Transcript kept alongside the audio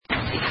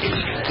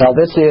Well,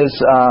 this is,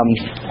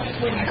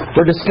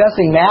 we're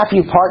discussing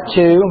Matthew Part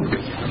 2,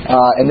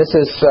 and this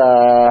is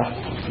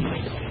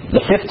the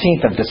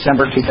 15th of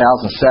December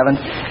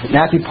 2007.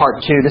 Matthew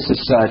Part 2, this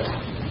is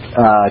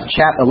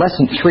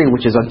Lesson 3,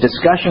 which is a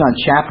discussion on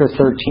Chapter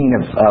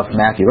 13 of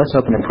Matthew. Let's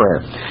open in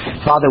prayer.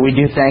 Father, we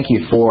do thank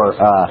you for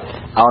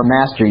our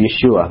Master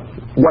Yeshua.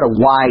 What a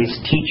wise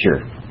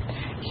teacher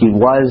He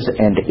was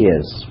and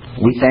is.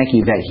 We thank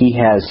you that He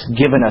has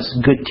given us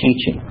good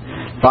teaching.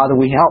 Father,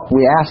 we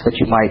ask that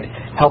you might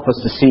help us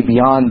to see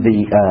beyond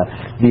the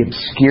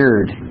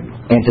obscured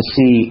and to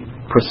see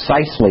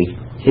precisely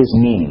His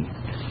meaning.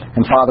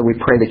 And Father, we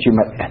pray that you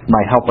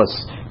might help us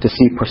to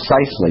see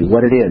precisely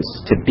what it is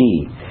to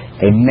be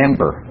a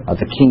member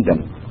of the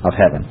kingdom of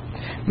heaven.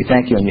 We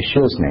thank you in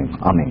Yeshua's name.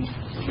 Amen.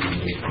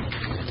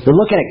 We're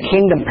looking at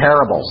kingdom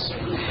parables.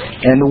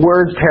 And the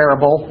word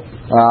parable,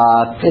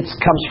 it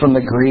comes from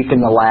the Greek and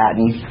the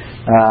Latin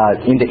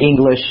into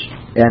English,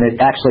 and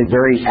it actually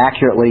very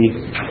accurately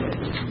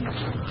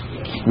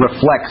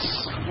reflects,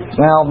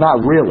 well,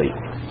 not really.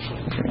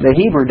 The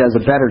Hebrew does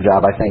a better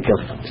job, I think,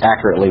 of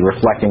accurately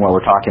reflecting what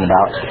we're talking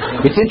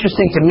about. It's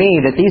interesting to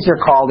me that these are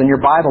called, in your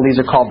Bible, these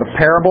are called the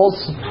parables,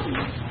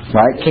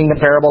 right? Kingdom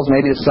parables,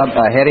 maybe it's some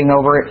heading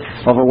over it,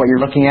 over what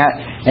you're looking at.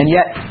 And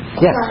yet,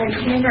 yes? Sorry,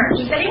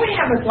 does anybody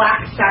have a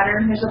black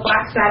Saturn? There's a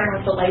black Saturn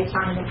with the lights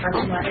on in the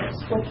parking lot.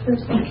 What's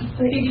this one?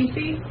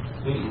 ADC?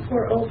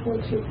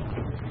 4042.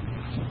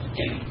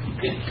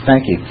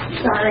 Thank you.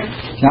 Sorry.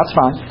 That's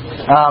fine.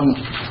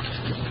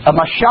 A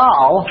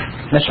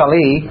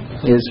mashali,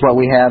 is what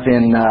we have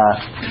in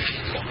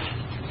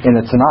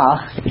the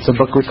Tanakh. It's a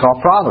book we call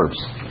Proverbs.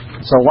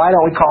 So why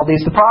don't we call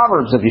these the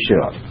Proverbs of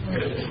Yeshua?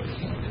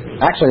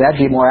 Actually, that'd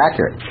be more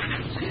accurate.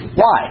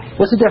 Why?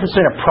 What's the difference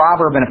between a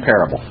proverb and a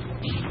parable?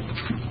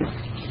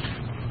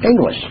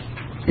 English.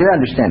 Your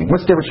understanding.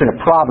 What's the difference between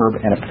a proverb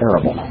and a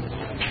parable?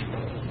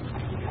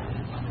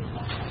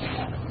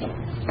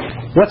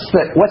 What's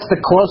the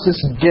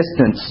closest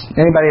distance?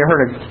 Anybody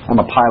heard of? I'm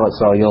a pilot,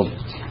 so you'll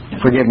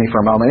forgive me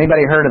for a moment.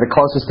 Anybody heard of the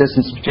closest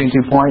distance between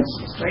 2 points?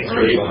 Straight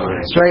line.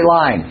 Straight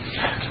line.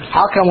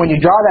 How come when you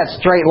draw that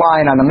straight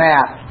line on the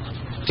map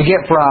to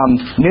get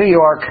from New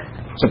York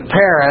to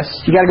Paris,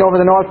 you got to go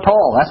over the North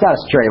Pole? That's not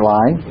a straight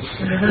line.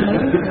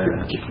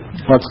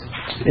 Well,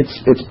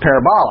 it's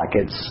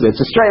parabolic.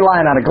 It's a straight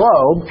line on a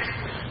globe.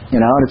 And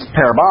it's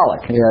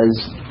parabolic.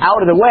 It's out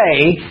of the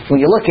way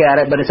when you look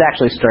at it, but it's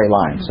actually a straight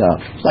line. So,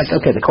 it's like,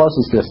 okay, the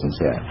closest distance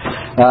there.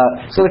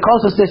 So the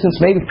closest distance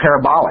may be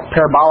parabolic.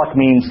 Parabolic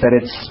means that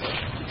it's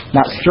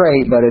not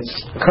straight, but it's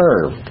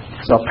curved.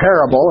 So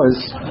parable is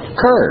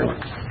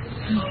curved.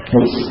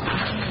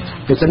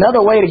 It's another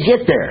way to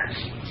get there.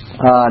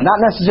 Not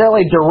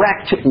necessarily a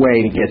direct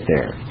way to get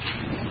there.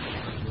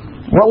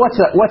 Well, what's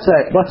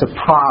a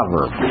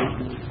proverb?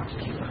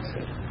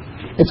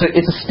 It's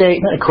a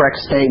statement, a correct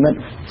statement.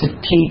 It's a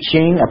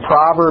teaching. A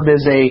proverb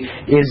is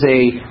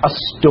a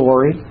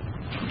story.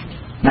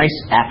 Nice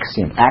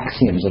axiom.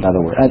 Axiom's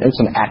another word. It's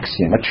an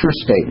axiom, a true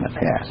statement.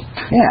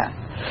 Yeah.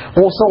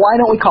 Well, so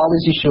why don't we call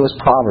these Yeshua's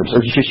proverbs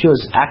or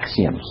Yeshua's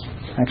axioms?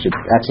 Actually,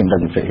 axiom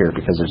doesn't fit here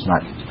because it's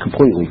not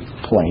completely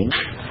plain.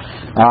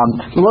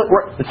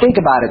 Think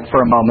about it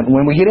for a moment.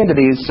 When we get into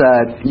these,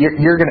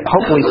 you're going to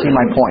hopefully see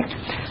my point.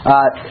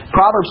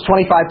 Proverbs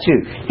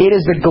 25:2. It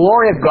is the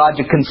glory of God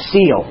to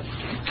conceal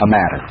a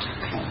matter,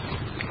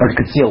 or to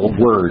conceal a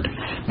word.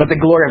 But the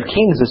glory of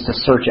kings is to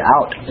search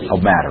out a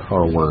matter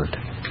or a word.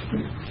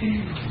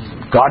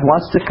 God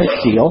wants to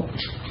conceal.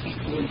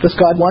 Does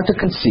God want to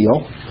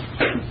conceal?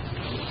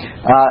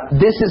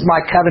 This is my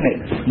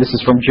covenant. This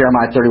is from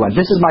Jeremiah 31.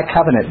 This is my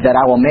covenant that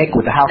I will make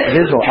with the house of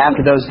Israel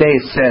after those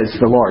days, says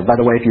the Lord. By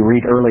the way, if you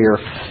read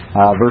earlier,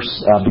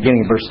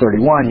 beginning of verse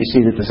 31, you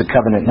see that there's a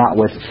covenant not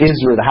with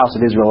Israel, the house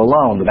of Israel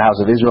alone, but the house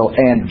of Israel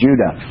and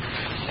Judah.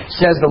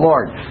 Says the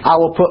Lord, I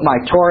will put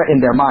my Torah in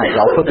their minds.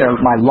 I'll put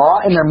my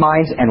law in their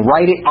minds and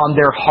write it on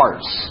their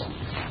hearts.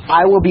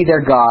 I will be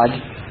their God,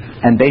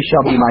 and they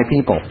shall be my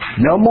people.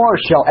 No more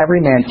shall every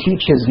man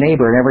teach his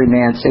neighbor, and every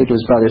man say to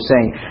his brother,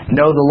 saying,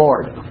 Know the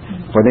Lord.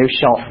 For they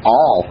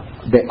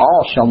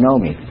all shall know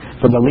me.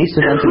 From the least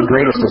of them to the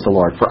greatest is the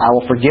Lord. For I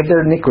will forgive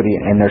their iniquity,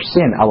 and their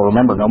sin I will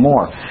remember no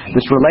more.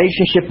 This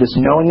relationship, this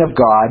knowing of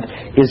God,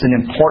 is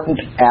an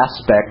important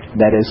aspect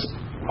that is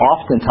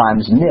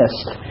oftentimes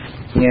missed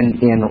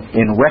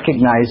in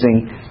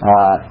recognizing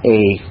a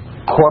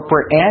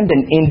corporate and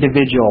an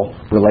individual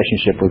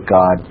relationship with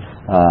God.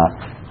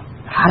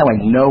 How do I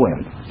know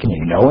Him? Can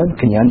you know Him?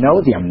 Can you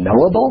know the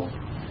unknowable?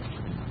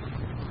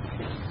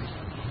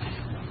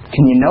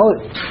 Can you know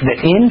the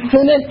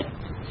infinite?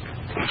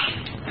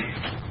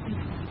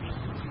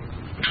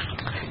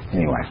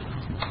 Anyway,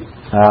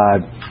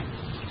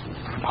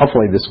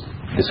 hopefully this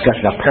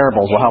discussion of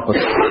parables will help us.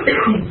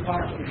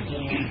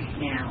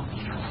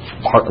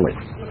 Partly.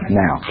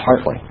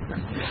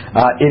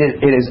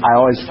 It is. I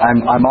always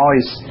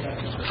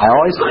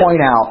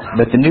point out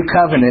that the new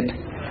covenant,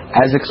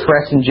 as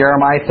expressed in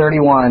Jeremiah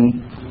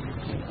 31,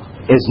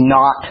 is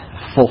not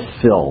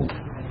fulfilled.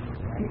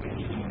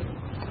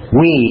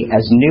 we,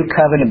 as New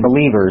Covenant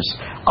believers,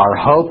 are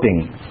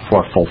hoping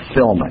for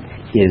fulfillment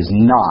is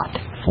not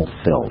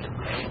fulfilled.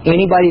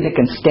 Anybody that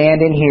can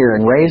stand in here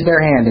and raise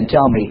their hand and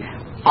tell me,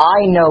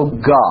 I know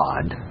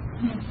God,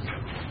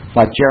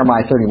 like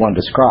Jeremiah 31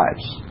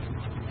 describes,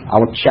 I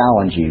will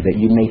challenge you that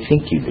you may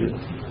think you do.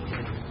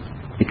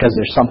 Because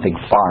there's something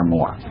far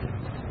more.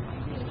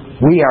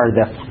 We are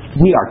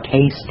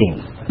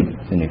tasting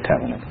the New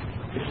Covenant.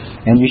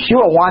 And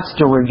Yeshua wants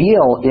to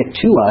reveal it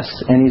to us,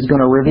 and He's going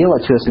to reveal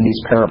it to us in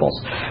these parables.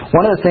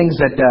 One of the things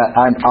that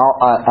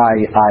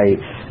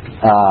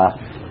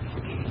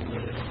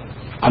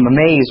I'm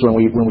amazed when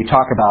we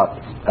talk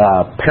about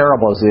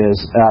parables is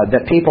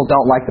that people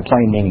don't like the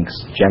plain meanings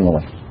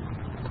generally.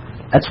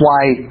 That's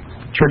why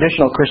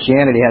traditional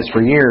Christianity has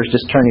for years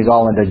just turned these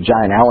all into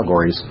giant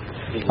allegories,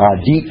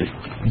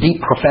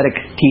 deep prophetic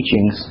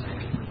teachings,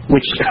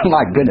 which,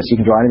 my goodness, you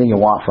can draw anything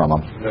you want from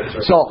them.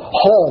 Right. So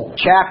whole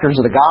chapters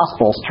of the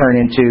Gospels turn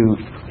into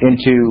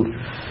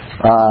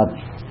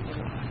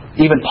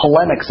even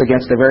polemics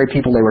against the very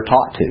people they were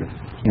taught to.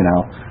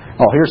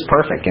 Oh, here's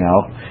perfect.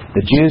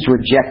 The Jews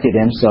rejected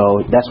Him,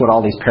 so that's what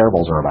all these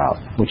parables are about,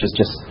 which is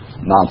just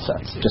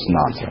nonsense. Just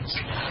nonsense.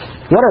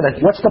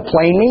 What's the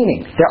plain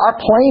meaning? There are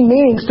plain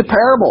meanings to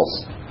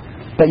parables,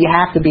 but you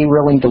have to be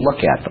willing to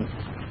look at them.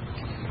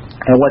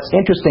 And what's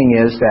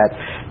interesting is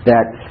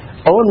that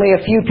only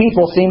a few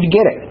people seem to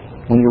get it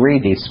when you read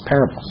these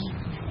parables.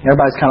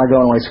 Everybody's kind of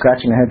going away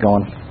scratching their head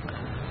going,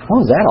 what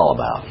was that all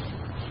about?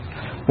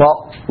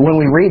 Well, when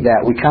we read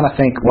that, we kind of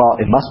think, well,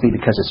 it must be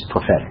because it's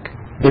prophetic.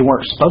 They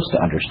weren't supposed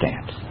to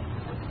understand.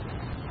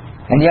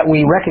 And yet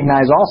we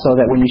recognize also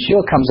that when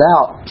Yeshua comes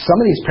out, some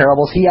of these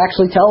parables, He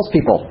actually tells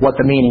people what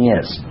the meaning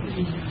is.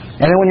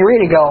 And then when you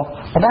read it, you go,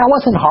 well, that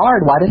wasn't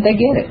hard. Why didn't they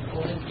get it?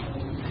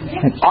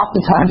 And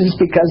oftentimes it's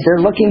because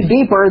they're looking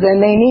deeper than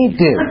they need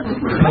to.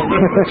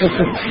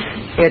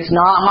 It's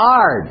not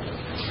hard.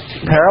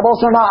 Parables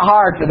are not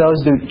hard for those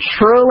who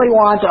truly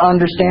want to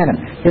understand them.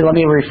 Here, let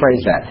me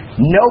rephrase that.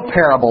 No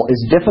parable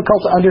is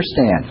difficult to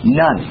understand.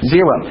 None.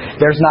 Zero.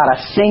 There's not a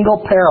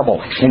single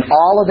parable in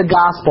all of the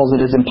Gospels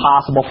that is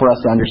impossible for us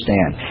to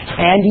understand.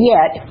 And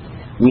yet,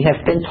 we have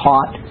been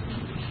taught,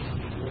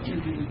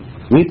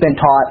 we've been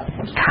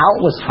taught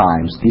countless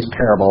times these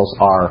parables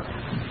are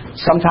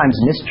sometimes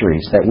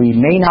mysteries that we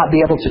may not be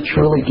able to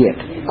truly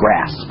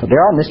grasp. But there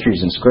are mysteries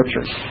in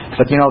Scripture.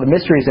 But the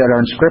mysteries that are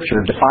in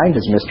Scripture, defined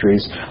as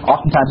mysteries,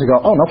 oftentimes we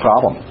go, oh, no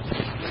problem.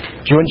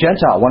 Jew and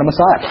Gentile, one of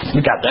Messiah. You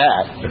got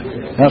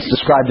that. That's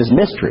described as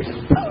mystery.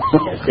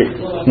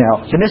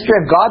 The mystery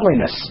of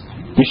godliness.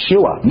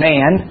 Yeshua,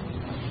 man,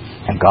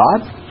 and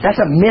God. That's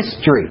a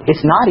mystery.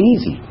 It's not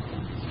easy.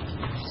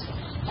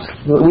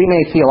 We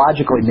may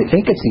theologically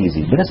think it's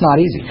easy, but it's not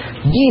easy.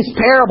 These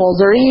parables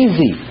are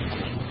easy.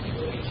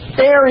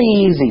 Very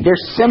easy. They're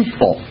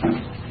simple.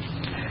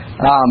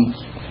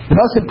 The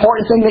most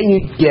important thing that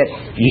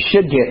you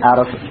should get out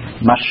of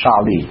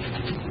mashali,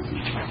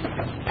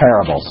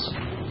 parables,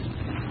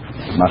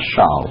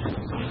 mashal,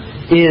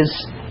 is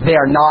they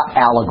are not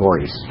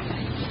allegories.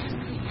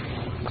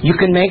 You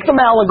can make them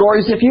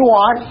allegories if you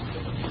want.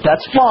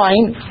 That's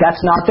fine. That's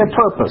not their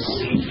purpose.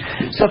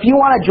 So if you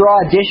want to draw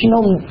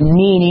additional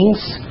meanings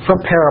from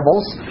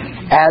parables,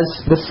 as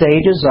the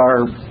sages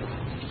are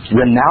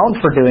renowned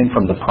for doing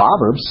from the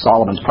Proverbs,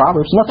 Solomon's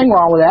Proverbs, nothing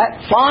wrong with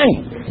that.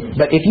 Fine.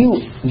 But if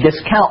you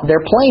discount their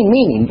plain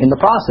meaning in the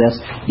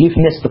process, you've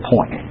missed the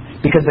point.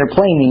 Because their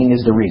plain meaning is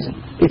the reason.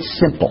 It's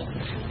simple.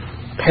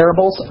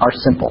 Parables are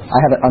simple. I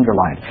have it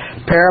underlined.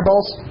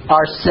 Parables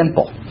are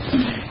simple.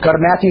 Go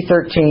to Matthew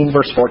 13,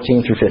 verse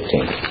 14 through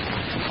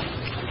 15.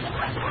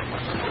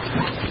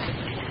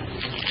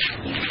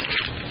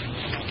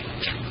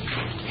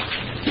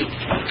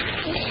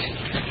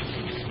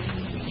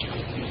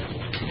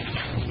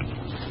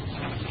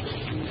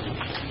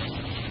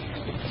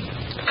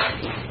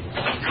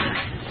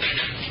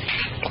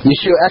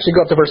 Yeshua, actually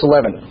go up to verse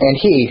 11. And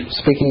He,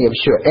 speaking of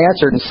Yeshua,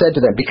 answered and said to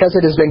them, because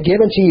it has been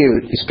given to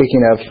you,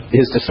 speaking of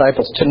His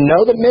disciples, to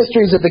know the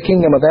mysteries of the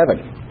kingdom of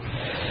heaven.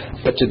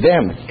 But to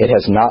them it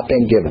has not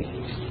been given.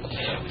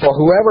 For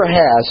whoever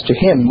has, to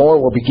him more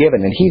will be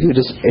given, and he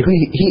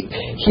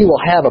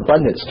will have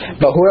abundance.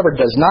 But whoever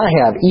does not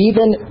have,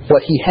 even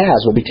what he has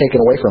will be taken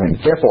away from him.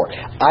 Therefore,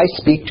 I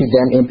speak to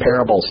them in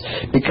parables,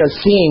 because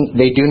seeing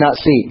they do not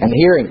see, and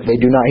hearing they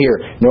do not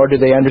hear, nor do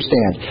they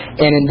understand.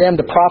 And in them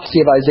the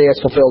prophecy of Isaiah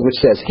is fulfilled, which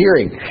says,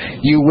 hearing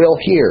you will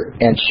hear,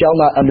 and shall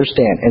not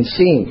understand, and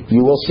seeing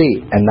you will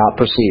see, and not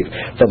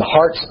perceive. For the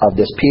hearts of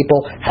this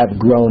people have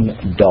grown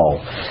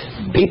dull.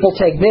 People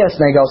take this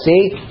and they go,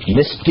 see,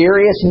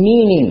 mysterious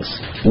meanings.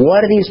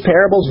 What do these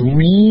parables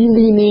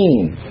really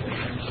mean?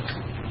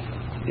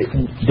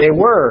 They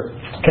were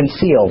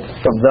concealed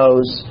from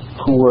those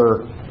who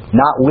were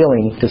not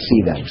willing to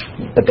see them.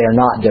 But they're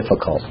not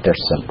difficult. They're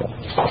simple.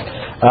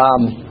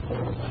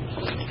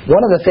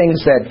 One of the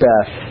things that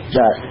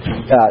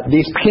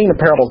these kingdom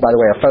parables, by the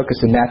way, are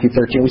focused in Matthew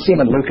 13. We see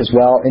them in Luke as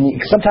well.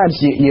 And sometimes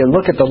you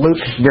look at the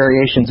Luke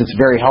variations. It's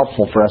very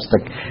helpful for us to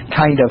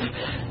kind of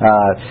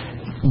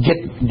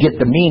get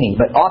the meaning.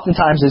 But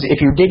oftentimes,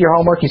 if you did your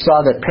homework, you saw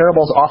that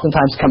parables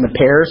oftentimes come in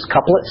pairs,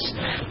 couplets.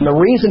 And the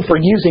reason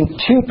for using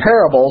two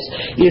parables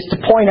is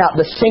to point out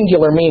the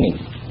singular meaning.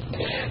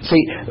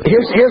 See,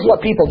 here's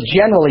what people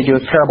generally do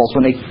with parables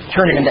when they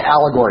turn it into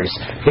allegories.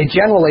 They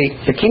generally,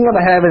 the kingdom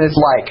of heaven is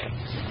like,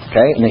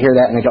 okay, and they hear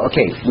that and they go,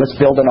 okay, let's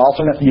build an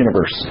alternate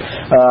universe.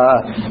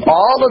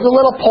 All of the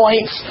little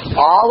points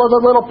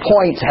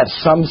have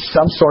some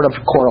sort of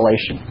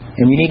correlation.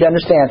 And you need to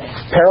understand,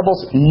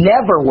 parables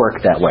never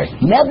work that way.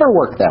 Never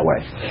work that way.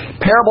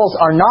 Parables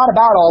are not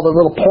about all the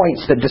little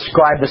points that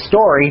describe the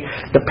story.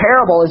 The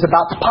parable is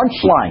about the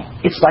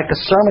punchline. It's like a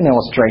sermon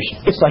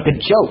illustration. It's like a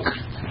joke.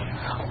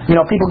 You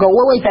know, people go,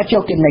 well, wait, that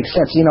joke didn't make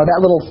sense. You know, that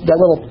little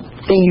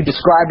thing you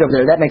described over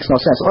there, that makes no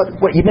sense.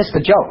 Well, you missed the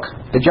joke.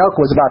 The joke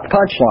was about the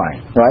punchline,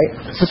 right?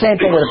 It's the same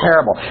thing with a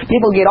parable.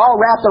 People get all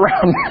wrapped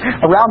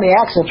around the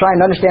axle trying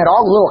to understand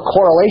all the little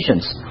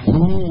correlations.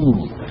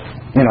 Ooh,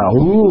 you know,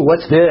 ooh,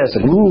 what's this?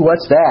 And ooh,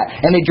 what's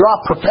that? And they draw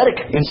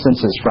prophetic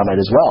instances from it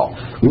as well.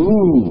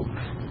 Ooh,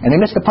 and they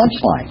miss the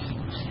punchline.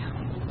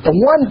 The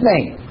one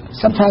thing.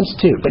 Sometimes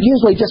two, but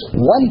usually just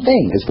one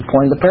thing is the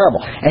point of the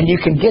parable. And you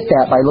can get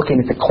that by looking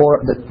at the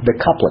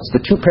couplets, the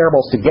two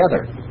parables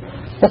together.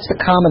 That's the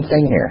common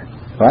thing here,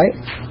 right?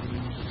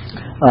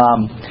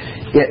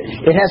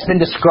 It has been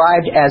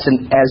described as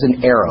an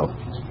arrow,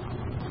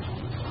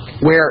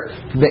 where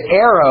the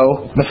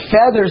arrow, the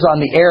feathers on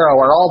the arrow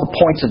are all the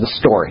points of the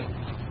story.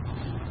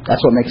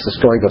 That's what makes the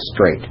story go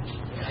straight.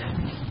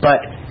 But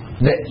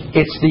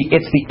it's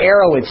the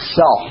arrow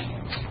itself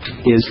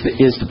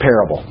is the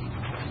parable.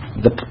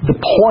 The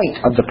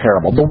point of the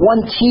parable, the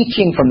one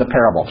teaching from the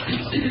parable.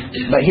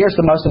 But here's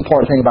the most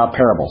important thing about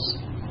parables,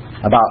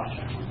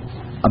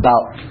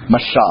 about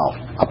mashal,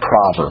 a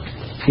proverb,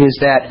 is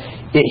that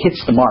it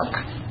hits the mark,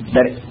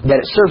 that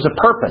it serves a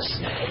purpose,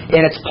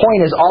 and its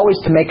point is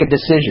always to make a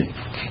decision.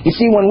 You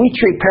see, when we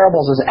treat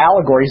parables as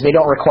allegories, they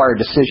don't require a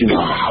decision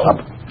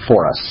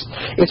for us.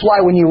 It's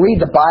why when you read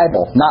the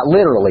Bible, not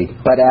literally,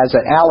 but as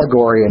an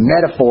allegory and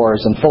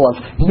metaphors and full of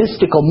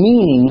mystical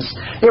meanings,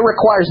 it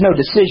requires no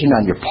decision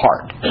on your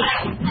part.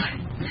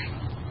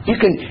 You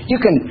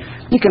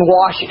can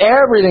wash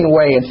everything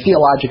away in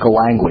theological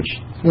language.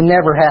 You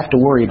never have to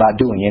worry about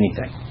doing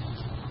anything.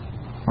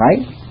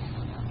 Right?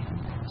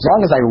 As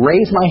long as I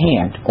raise my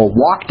hand or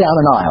walk down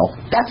an aisle,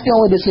 that's the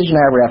only decision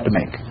I ever have to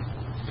make.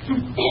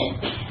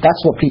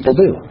 That's what people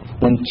do.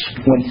 When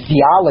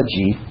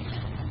theology,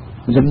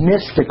 the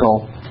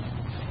mystical,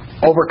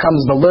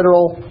 overcomes the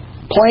literal,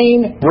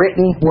 plain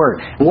written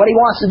word. And what he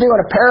wants to do in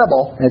a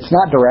parable, and it's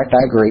not direct,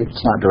 I agree,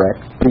 it's not direct,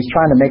 but he's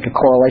trying to make a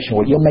correlation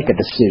where you'll make a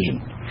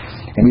decision.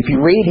 And if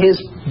you read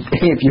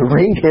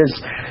his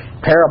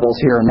parables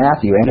here in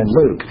Matthew and in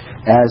Luke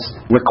as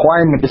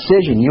requiring a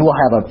decision, you'll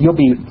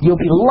be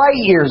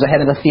light years ahead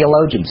of the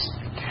theologians.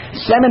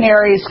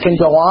 Seminaries can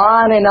go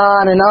on and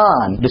on and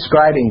on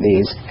describing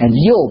these, and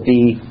you'll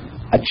be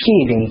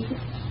achieving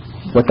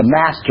what the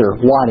Master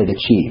wanted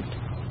achieved,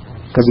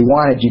 because he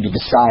wanted you to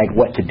decide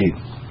what to do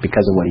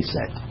because of what he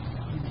said.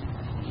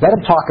 Let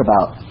him talk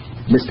about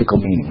mystical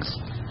meanings.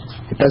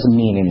 It doesn't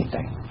mean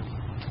anything.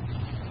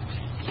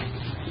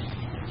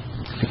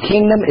 The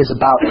kingdom is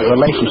about a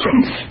relationship.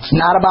 It's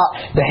not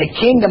about, the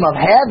kingdom of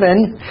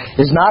heaven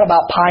is not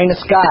about pie in the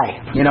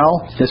sky. You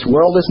know, this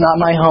world is not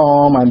my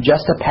home. I'm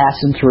just a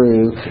passing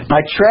through.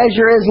 My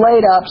treasure is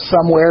laid up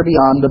somewhere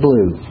beyond the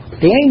blue.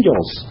 The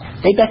angels,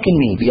 they beckon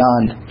me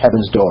beyond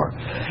heaven's door.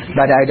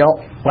 But I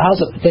don't, well,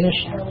 how's it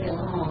finished?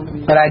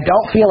 But I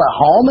don't feel at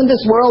home in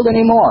this world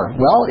anymore.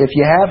 Well, if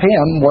you have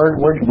him, where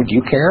would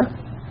you care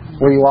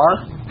where you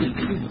are?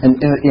 And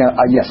you know,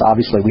 yes,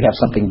 obviously we have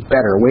something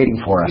better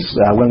waiting for us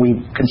when we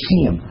can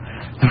see him,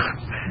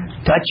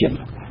 touch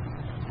him.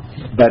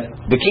 But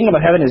the kingdom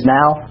of heaven is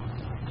now,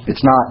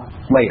 it's not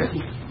later.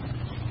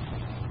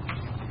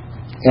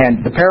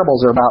 And the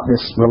parables are about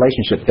this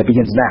relationship that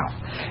begins now.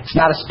 It's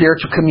not a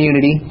spiritual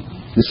community,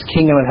 this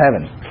kingdom of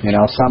heaven. You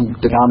know, some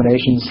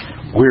denominations,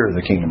 we're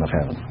the kingdom of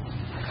heaven.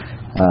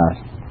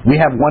 We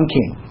have one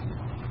king.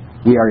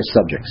 We are his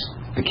subjects.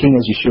 The king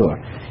is Yeshua.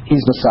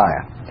 He's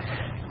Messiah.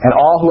 And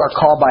all who are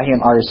called by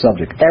him are his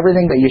subjects.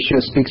 Everything that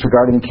Yeshua speaks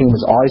regarding the kingdom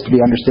is always to be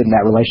understood in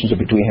that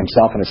relationship between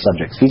himself and his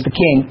subjects. He's the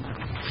king.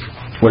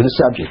 We're the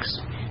subjects.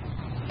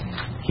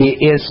 He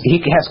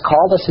has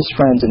called us his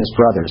friends and his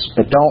brothers,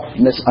 but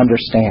don't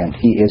misunderstand.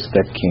 He is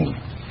the king.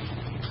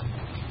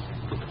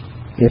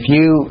 If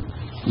you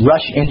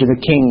rush into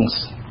the king's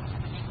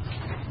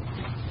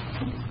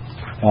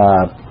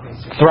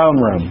throne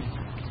room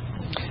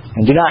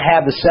and do not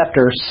have the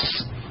scepter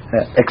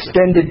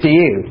extended to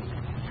you,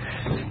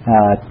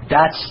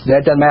 that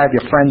doesn't matter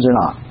if you're friends or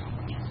not.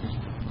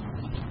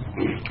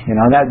 You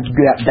know,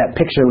 that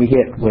picture we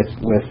get with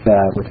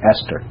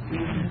Esther,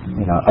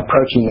 you know,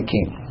 approaching the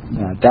king.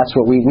 That's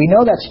what we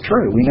know. That's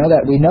true. We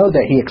know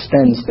that He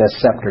extends the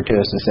scepter to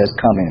us and says,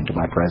 "Come into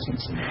my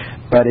presence."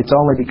 But it's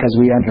only because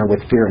we enter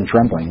with fear and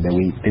trembling that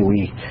we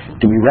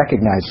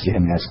recognize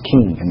Him as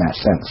King in that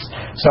sense.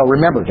 So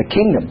remember, the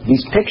kingdom,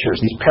 these pictures,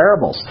 these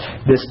parables,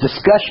 this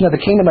discussion of the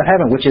kingdom of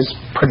heaven, which is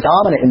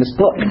predominant in this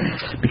book,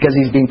 because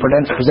He's being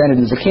presented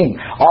as a king,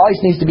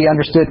 always needs to be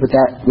understood with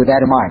that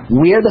in mind.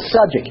 We are the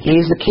subject.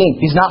 He's the king.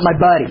 He's not my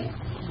buddy.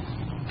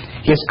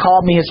 He has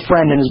called me His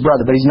friend and His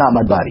brother, but He's not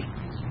my buddy.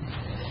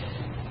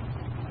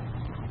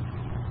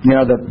 You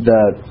know,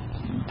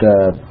 the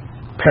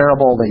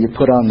parable that you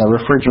put on the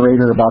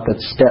refrigerator about the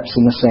steps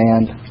in the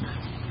sand,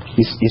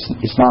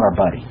 he's not our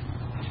buddy.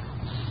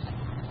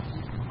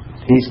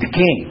 He's the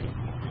king.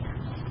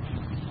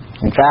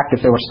 In fact,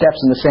 if there were steps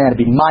in the sand,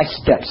 it'd be my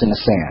steps in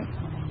the sand,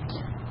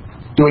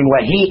 doing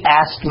what He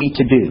asked me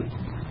to do,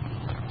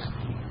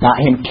 not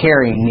Him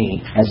carrying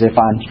me as if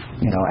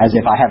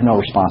I have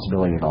no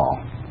responsibility at all.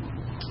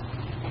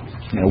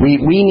 You know, we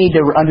need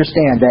to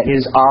understand that it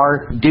is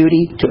our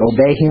duty to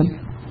obey Him.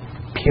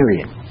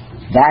 Period.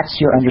 That's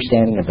your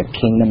understanding of the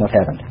kingdom of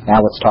heaven. Now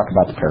let's talk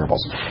about the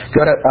parables.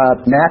 Go to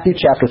Matthew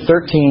chapter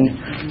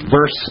 13,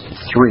 verse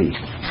 3.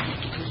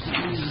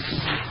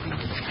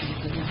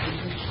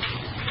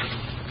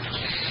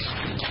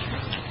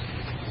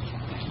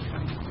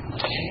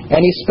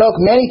 And He spoke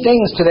many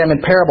things to them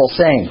in parables,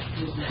 saying,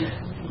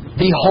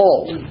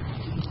 Behold,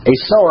 a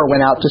sower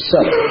went out to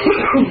sow.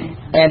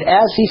 And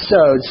as he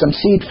sowed, some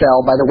seed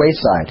fell by the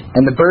wayside,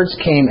 and the birds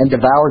came and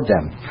devoured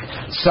them.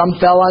 Some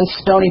fell on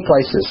stony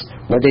places,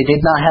 where they did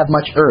not have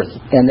much earth,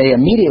 and they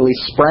immediately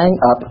sprang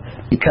up,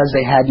 because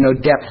they had no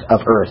depth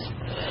of earth.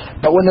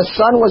 But when the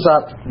sun was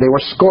up, they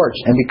were scorched,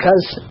 and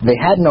because they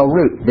had no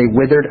root, they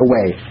withered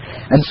away.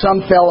 And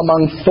some fell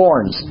among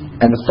thorns,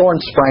 and the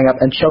thorns sprang up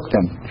and choked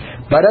them.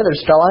 But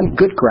others fell on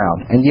good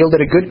ground, and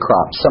yielded a good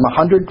crop,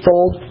 some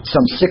 100-fold,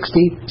 some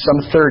 60, some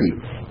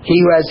 30. He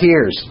who has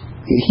ears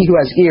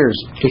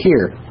to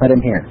hear, let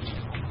him hear.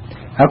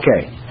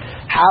 Okay.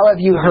 How have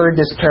you heard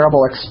this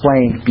parable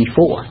explained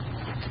before?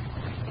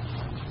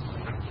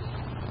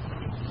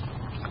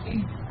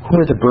 Who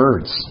are the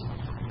birds?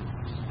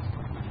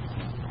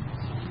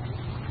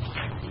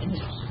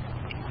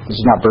 This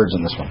is not birds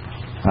in this one.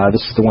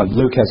 This is the one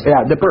Luke has.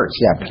 Yeah, the birds.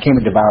 Yeah, came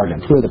and devoured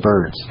them. Who are the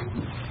birds?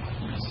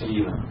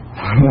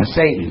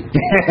 Satan.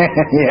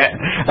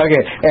 Yeah.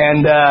 Okay.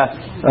 And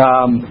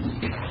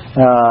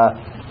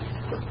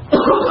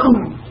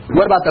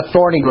what about the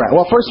thorny ground?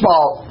 Well, first of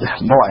all,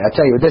 boy, I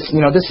tell you, this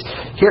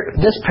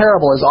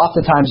parable is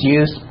oftentimes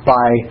used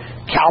by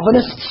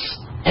Calvinists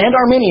and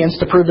Arminians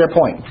to prove their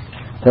point.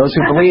 Those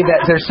who believe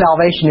that their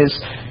salvation is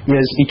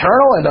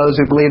eternal, and those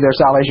who believe their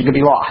salvation could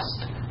be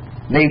lost.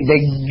 They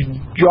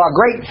draw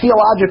great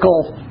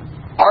theological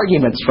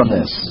arguments from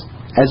this,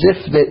 as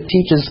if it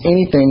teaches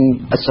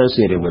anything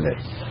associated with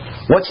it.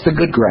 What's the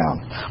good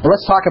ground? Well,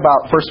 let's talk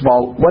about, first of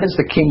all, what is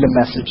the kingdom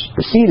message?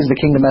 The seed is the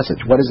kingdom message.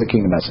 What is the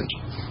kingdom message?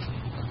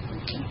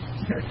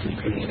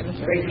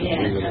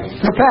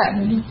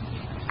 Repent.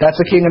 That's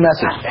the kingdom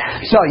message.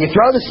 So you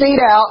throw the seed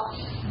out.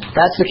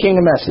 That's the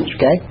kingdom message.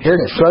 Okay? Here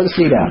it is. Throw the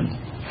seed out.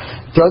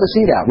 Throw the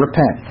seed out.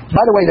 Repent.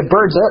 By the way, the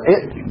birds,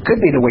 it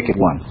could be the wicked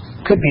one.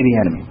 Could be the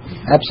enemy.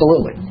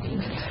 Absolutely.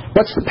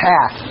 What's the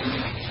path?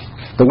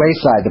 The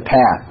wayside, the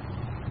path.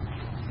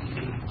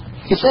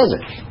 He says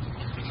it.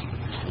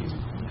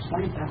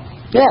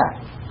 Yeah.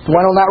 The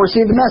one who will not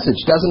receive the message.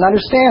 Doesn't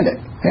understand it.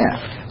 Yeah.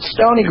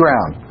 Stony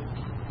ground.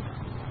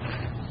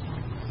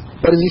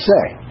 What does he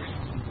say?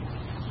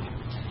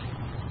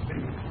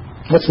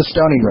 What's the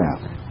stony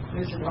ground?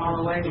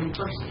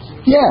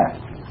 Yeah.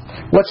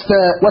 What's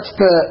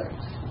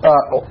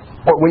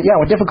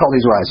when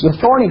difficulties arise? The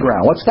thorny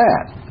ground. What's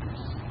that?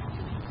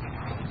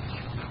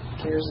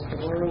 Cares of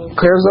the world.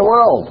 Cares of the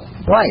world.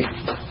 Right.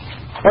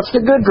 What's the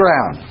good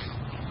ground?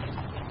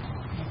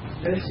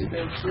 That's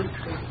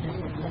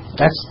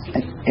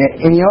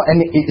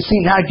see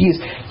now. Do you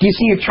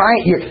see?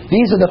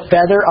 These are the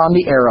feather on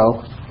the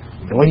arrow.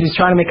 When he's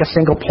trying to make a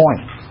single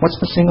point. What's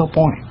the single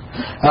point?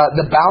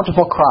 The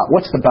bountiful crop.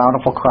 What's the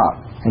bountiful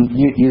crop? And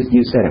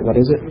you said it. What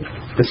is it?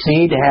 The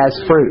seed has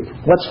fruit.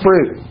 What's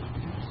fruit?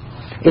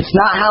 It's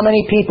not how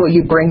many people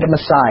you bring to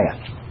Messiah.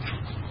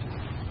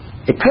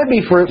 It could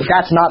be fruit, but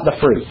that's not the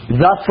fruit.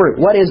 The fruit.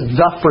 What is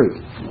the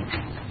fruit?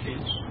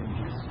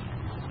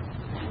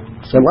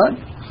 So what?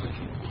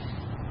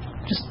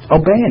 Just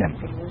obeying Him.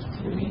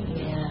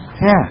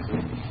 Yeah.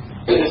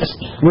 Just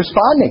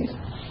responding.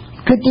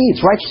 Good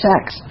deeds, righteous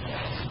acts.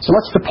 So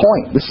what's the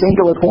point? The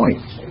singular point.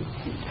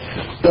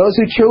 Those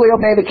who truly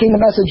obey the kingdom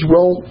message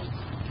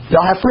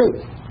they'll have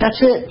fruit. That's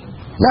it.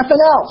 Nothing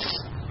else.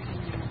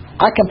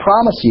 I can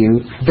promise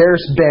you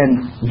there's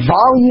been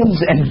volumes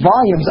and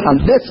volumes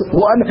on this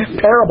one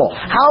parable.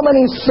 How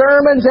many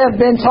sermons have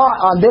been taught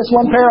on this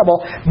one parable,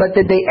 but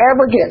did they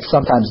ever get?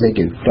 Sometimes they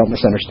do. Don't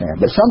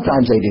misunderstand. But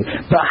sometimes they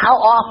do. But how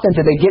often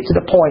do they get to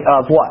the point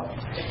of what?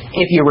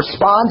 If you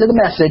respond to the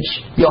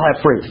message, you'll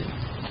have fruit.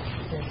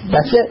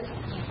 That's it.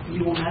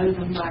 You will know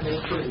them by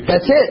their fruit.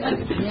 That's it.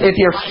 If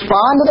you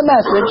respond to the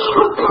message,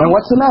 and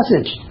what's the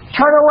message?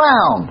 Turn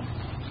around.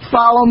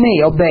 Follow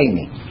me. Obey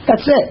me.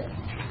 That's it.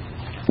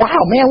 Wow,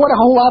 man, what a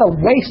whole lot of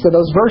waste of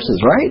those verses,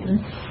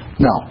 right?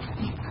 No.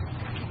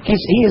 He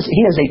is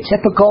a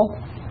typical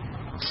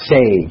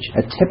sage,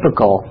 a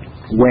typical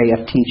way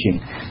of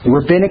teaching. The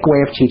rabbinic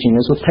way of teaching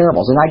is with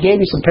parables. And I gave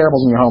you some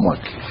parables in your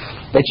homework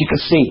that you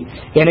could see.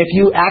 And if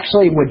you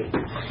actually would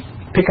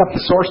pick up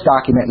the source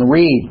document and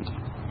read,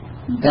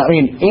 I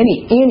mean,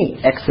 any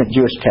excellent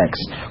Jewish text,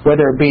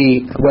 whether it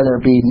be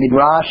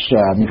Midrash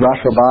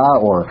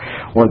Rabbah or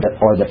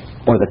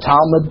the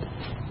Talmud,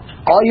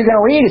 all you're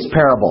going to read is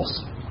parables.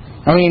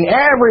 I mean,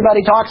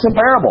 everybody talks in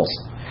parables,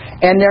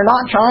 and they're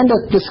not trying to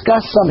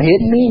discuss some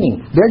hidden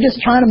meaning. They're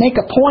just trying to make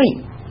a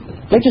point.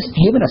 They're just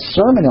giving a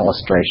sermon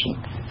illustration.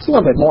 It's a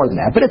little bit more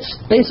than that, but it's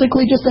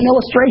basically just an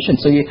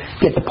illustration, so you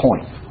get the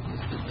point.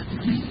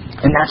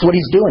 And that's what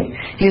he's doing.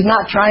 He's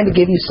not trying to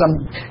give you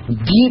some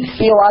deep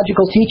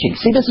theological teaching.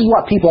 See, this is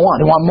what people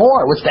want. They want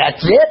more. That's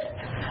it?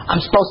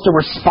 I'm supposed to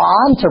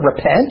respond to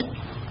repent?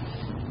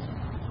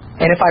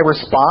 And if I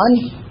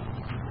respond,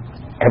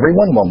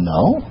 everyone will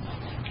know?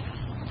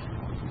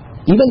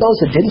 Even those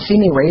that didn't see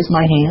me raise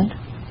my hand?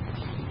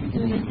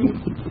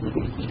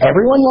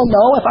 Everyone will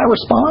know if I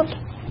respond?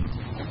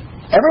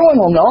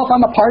 Everyone will know if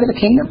I'm a part of the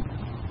kingdom?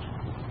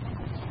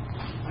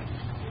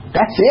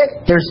 That's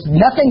it. There's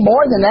nothing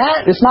more than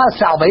that. It's not a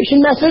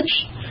salvation message.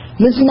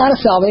 This is not a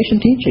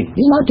salvation teaching.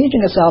 He's not teaching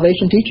a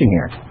salvation teaching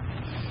here.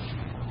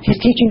 He's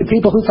teaching to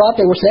people who thought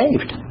they were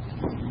saved.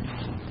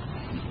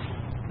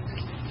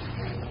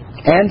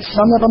 And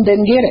some of them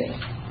didn't get it.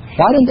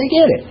 Why didn't they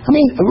get it? I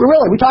mean,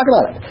 really, we talk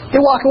about it. They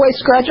walk away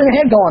scratching their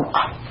head going,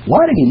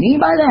 what did he mean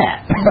by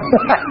that?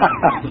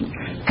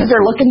 Because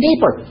they're looking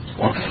deeper.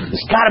 Well,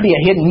 there's got to be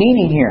a hidden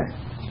meaning here.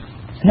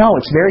 No,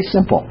 it's very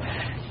simple.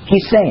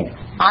 He's saying,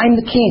 I'm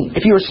the king.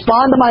 If you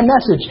respond to my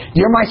message,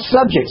 you're my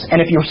subjects. And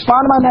if you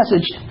respond to my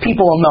message,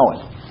 people will know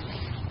it.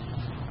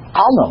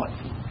 I'll know it.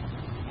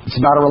 It's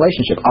about a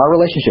relationship. Our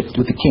relationship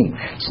with the king.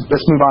 So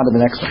let's move on to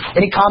the next one.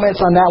 Any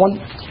comments on that one?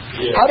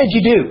 Yeah. How did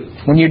you do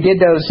when you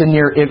did those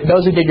if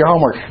those who did your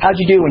homework? How'd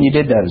you do when you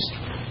did those?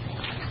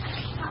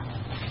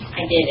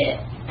 I did it.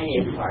 I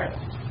did part.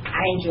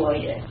 I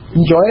enjoyed it.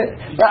 Enjoy it?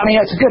 I mean,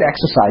 it's a good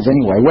exercise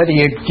anyway. Whether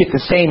you get the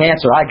same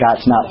answer I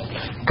got, it's not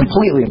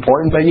completely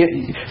important, but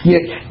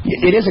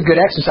it is a good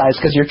exercise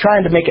because you're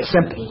trying to make it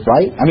simple,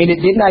 right? I mean,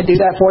 didn't I do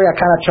that for you? I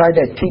kind of tried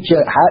to teach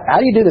you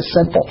how do you do this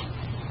simple.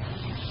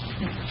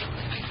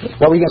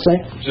 What were you going to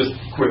say? Just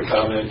a quick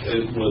comment.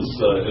 It was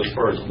as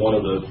far as one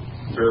of the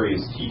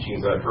various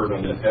teachings I've heard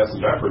on that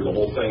passage. I've heard the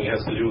whole thing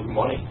has to do with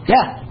money.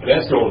 Yeah. And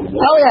that's going to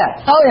work. Oh yeah.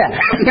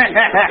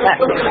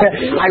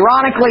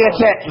 Ironically,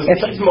 it's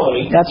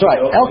money. That's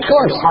right. You know, of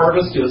course. The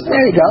harvest is.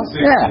 There you go.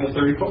 Yeah.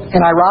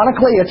 And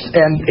ironically,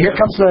 and here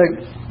comes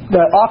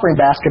the offering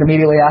basket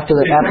immediately after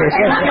the service.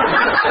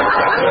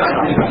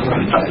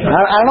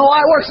 I don't know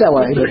why it works that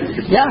way, but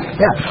yeah.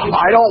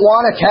 I don't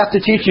want to have to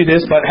teach you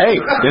this, but hey,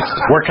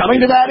 we're coming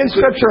to that in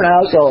Scripture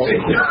now, so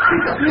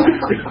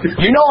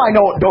you know I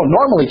don't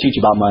normally teach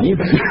about money,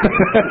 but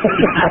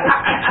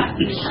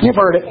you've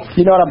heard it.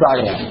 You know what I'm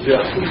talking about.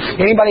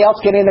 Yeah. Anybody else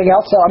get anything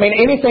else? So, I mean,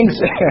 anything.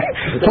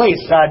 Please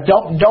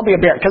don't be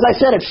embarrassed because I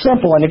said it's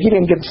simple, and if you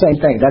didn't get the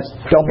same thing,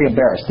 don't be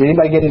embarrassed. Did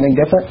anybody get anything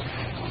different?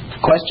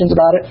 Questions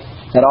about it?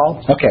 At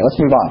all? Okay, let's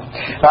move on.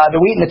 The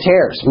wheat and the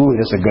tares. Ooh,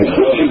 this is a good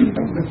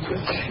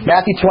one.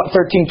 Matthew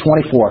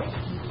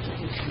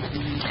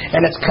 13:24.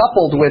 And it's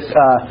coupled with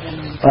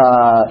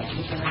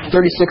 36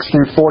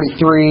 through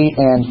 43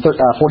 and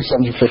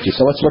 47 through 50.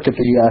 So let's look at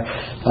the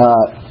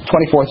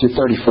 24 through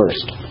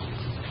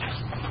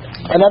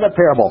 31st. Another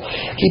parable.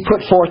 He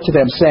put forth to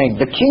them, saying,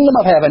 the kingdom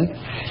of heaven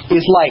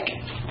is like...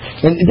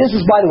 And this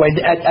is, by the way,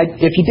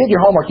 if you did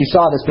your homework, you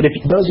saw this, but if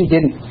those who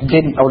didn't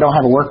or don't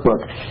have a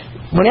workbook,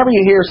 whenever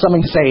you hear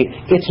someone say,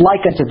 it's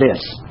like unto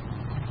this,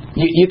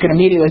 you can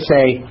immediately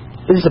say,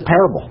 this is a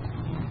parable.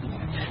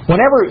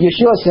 Whenever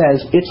Yeshua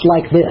says, it's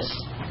like this,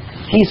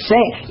 he's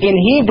saying, in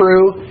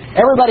Hebrew,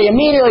 everybody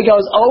immediately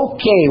goes,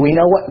 okay, we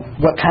know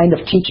what kind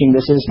of teaching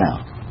this is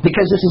now.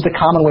 Because this is the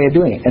common way of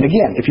doing it. And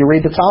again, if you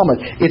read the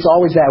Talmud, it's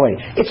always that way.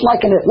 It's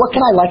likened. What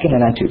can I liken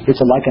it unto? It's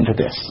a likened to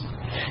this.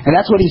 And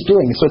that's what he's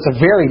doing. So it's a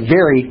very,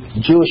 very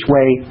Jewish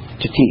way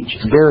to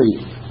teach.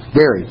 Very,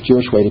 very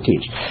Jewish way to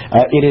teach.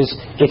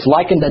 It's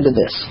likened unto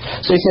this.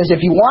 So he says, if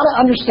you want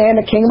to understand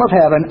the kingdom of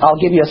heaven, I'll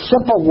give you a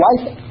simple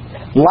life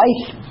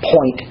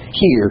point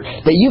here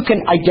that you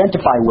can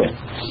identify with.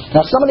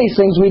 Now, some of these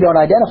things we don't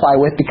identify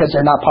with because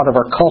they're not part of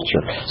our culture.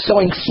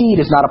 Sowing seed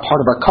is not a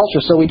part of our culture,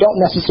 so we don't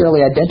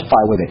necessarily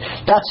identify with it.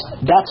 That's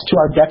to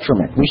our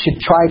detriment. We should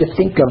try to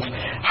think of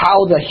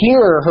how the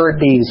hearer heard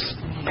these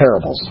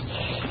parables.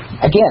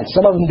 Again,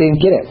 some of them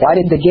didn't get it. Why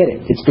didn't they get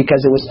it? It's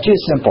because it was too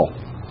simple.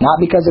 Not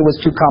because it was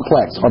too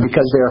complex, or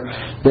because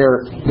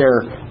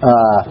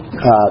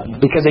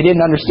because they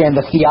didn't understand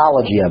the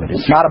theology of it.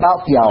 It's not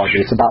about theology.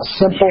 It's about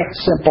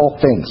simple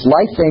things,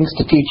 life things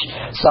to teach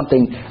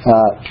something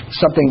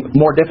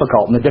more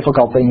difficult. And the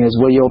difficult thing is,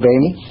 will you obey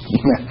me?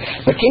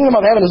 The kingdom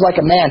of heaven is like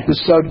a man who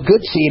sowed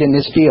good seed in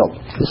his field.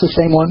 Is this the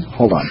same one?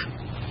 Hold on.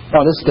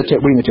 Oh, this is the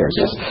wheat and the tares.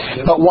 Yes.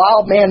 But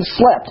while man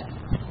slept,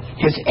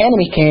 his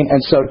enemy came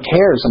and sowed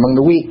tares among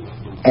the wheat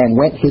and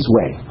went his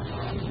way.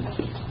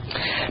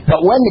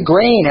 But when the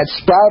grain had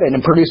sprouted and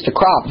produced a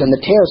crop, then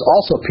the tares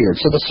also appeared.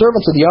 So the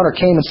servants of the owner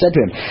came and said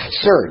to him,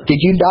 Sir, did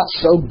you not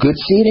sow good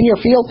seed in your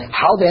field?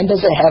 How then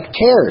does it have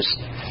tares?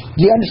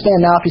 You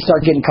understand now, if you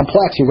start getting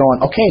complex, you're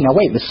going, okay, now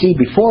wait, the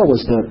seed before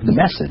was the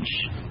message.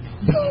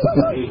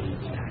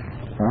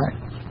 All right.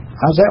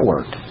 How's that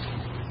work?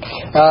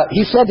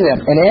 He said to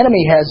them, An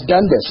enemy has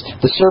done this.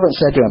 The servant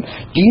said to him,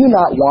 Do you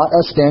not want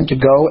us then to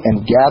go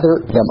and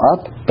gather them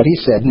up? But he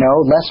said, No,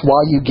 lest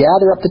while you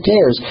gather up the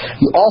tares,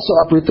 you also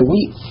uproot the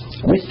wheat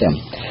with them.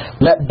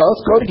 Let both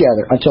grow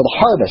together until the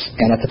harvest.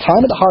 And at the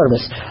time of the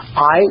harvest,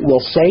 I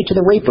will say to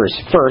the reapers,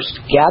 First,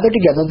 gather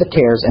together the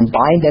tares and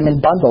bind them in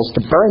bundles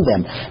to burn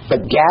them,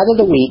 but gather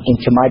the wheat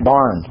into my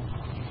barn.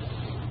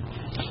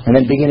 And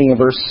then beginning in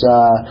verse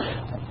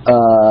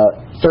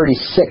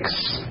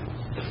 36.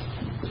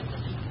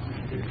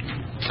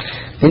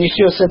 Then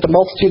Yeshua sent the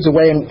multitudes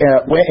away and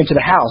went into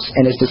the house,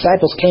 and his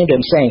disciples came to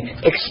him,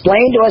 saying,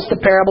 Explain to us the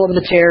parable of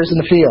the tares in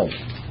the field.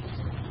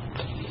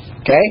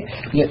 Okay?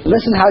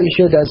 Listen how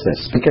Yeshua does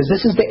this, because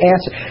this is the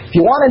answer. If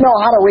you want to know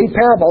how to read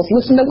parables,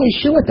 listen to what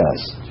Yeshua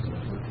does.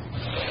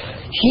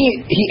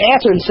 He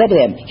answered and said to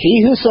them,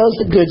 He who sows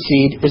the good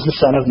seed is the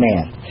Son of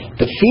Man.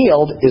 The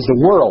field is the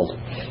world.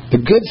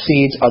 The good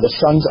seeds are the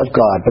sons of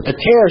God, but the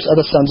tares are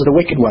the sons of the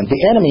wicked one. The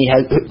enemy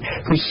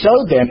who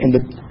sowed them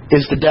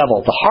is the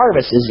devil. The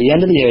harvest is the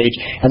end of the age,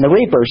 and the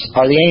reapers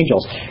are the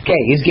angels. Okay,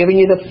 he's giving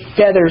you the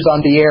feathers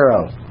on the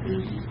arrow.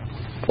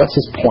 What's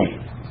his point?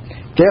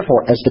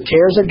 Therefore, as the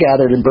tares are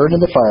gathered and burned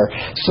in the fire,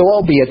 so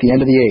will be at the end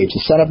of the age.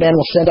 The Son of Man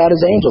will send out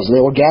his angels. They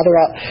will gather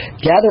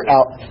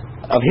out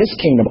of his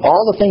kingdom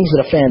all the things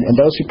that offend and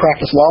those who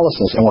practice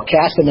lawlessness, and will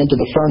cast them into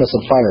the furnace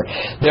of fire.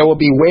 There will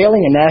be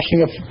wailing and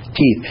gnashing of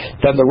teeth.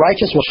 Then the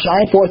righteous will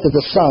shine forth as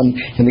the sun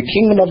in the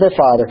kingdom of their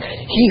Father.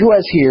 He who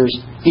has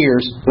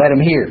ears, let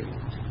him hear.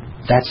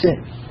 That's it.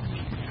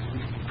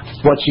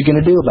 What you going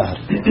to do about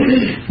it?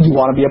 You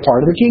want to be a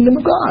part of the kingdom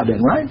of God,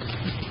 then, right?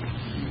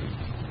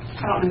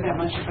 I don't know that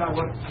much about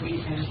what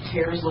wheat and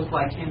tares look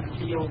like in the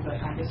field, but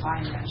I guess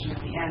I imagine at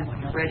the end when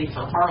they're ready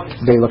for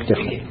harvest. They look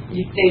different.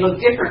 They look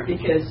different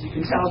because you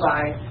can tell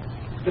by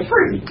the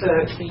fruit,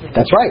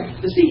 That's right.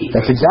 The seed.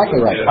 That's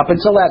exactly right. Up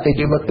until that, they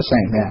do look the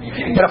same.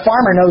 Yeah. But a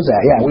farmer knows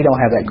that. Yeah, we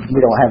don't have that. We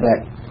don't have that.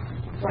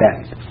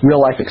 That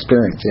real life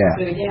experience. Yeah.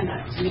 But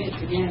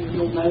again,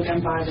 you'll know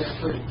them by their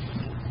fruit.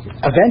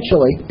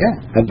 Eventually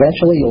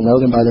you'll know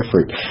them by their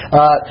fruit.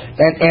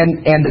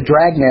 And the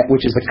dragnet,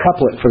 which is the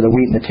couplet for the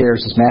wheat and the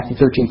tares, is Matthew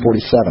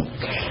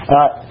 13:47.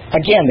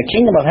 Again, the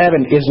kingdom of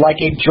heaven is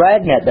like a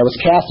dragnet that was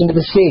cast into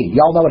the sea.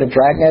 Y'all know what a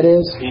dragnet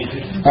is?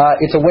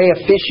 It's a way of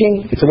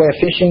fishing.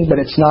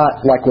 But it's not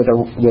like and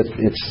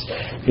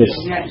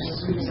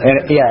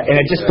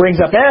it just brings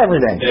up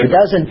everything.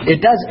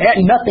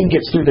 Nothing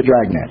gets through the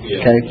dragnet.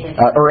 Okay,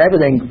 or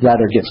everything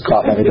rather gets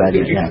caught by the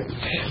dragnet.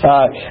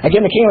 Yeah.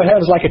 Again, the kingdom of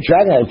heaven is like a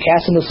dragnet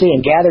cast in the sea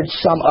and gathered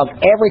some of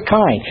every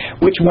kind,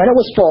 which when it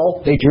was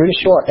full, they drew to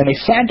shore, and they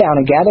sat down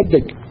and gathered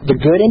the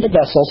good into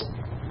vessels,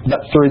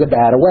 but threw the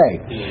bad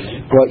away.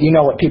 Well, you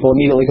know what people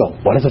immediately go,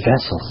 what are the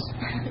vessels?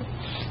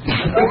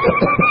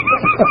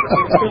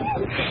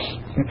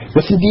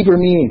 What's the deeper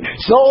meaning?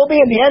 So it will be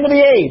at the end of the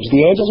age.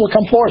 The angels will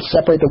come forth,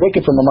 separate the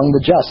wicked from among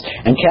the just,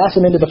 and cast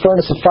them into the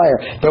furnace of fire.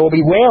 There will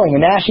be wailing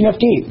and gnashing of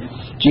teeth.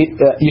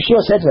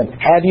 Yeshua said to them,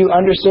 Have you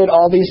understood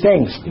all these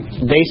things?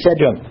 They said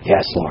to him,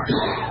 Yes, Lord.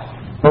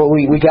 Well,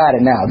 we got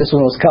it now. This one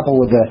was coupled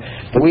with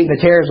the wheat and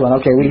the tares one.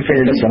 Okay, we can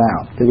figure this one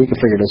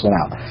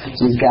out.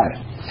 So we've got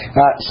it.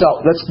 So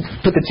let's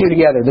put the two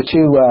together. The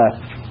two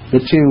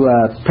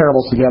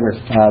parables together.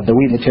 The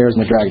wheat and the tares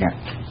and the dragnet.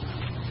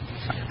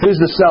 Who's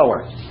the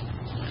sower?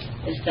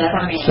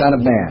 The Son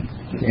of Man.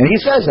 And he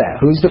says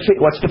that.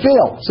 What's the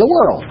field? It's the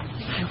world.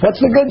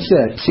 What's the good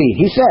seed?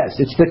 He says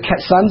it's the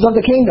sons of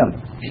the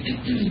kingdom,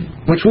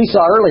 which we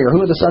saw earlier.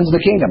 Who are the sons of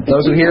the kingdom?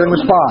 Those who hear and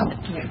respond.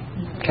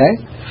 Okay.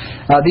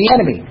 The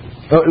enemy.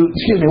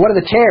 What are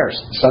the tares?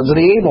 Sons of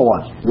the evil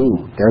one.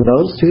 Ooh, they're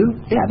those too?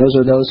 Yeah, those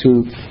are those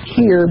who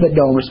hear but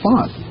don't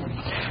respond.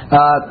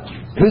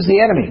 Who's the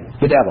enemy?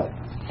 The devil.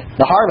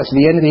 The harvest,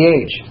 the end of the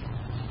age.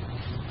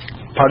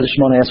 Part of the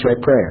Shemona Esrei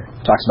prayer.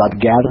 Talks about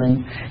the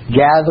gathering.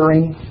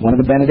 Gathering, one of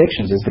the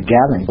benedictions is the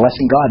gathering.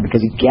 Blessing God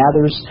because He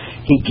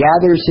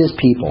gathers His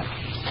people.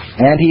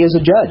 And He is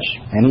a judge.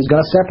 And He's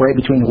going to separate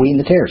between the wheat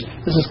and the tares.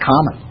 This is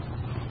common.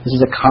 This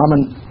is a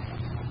common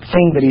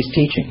thing that He's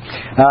teaching.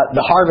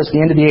 The harvest, the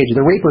end of the age.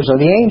 The reapers are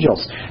the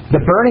angels. The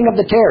burning of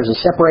the tares, the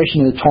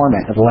separation of the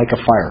torment of the lake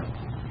of fire.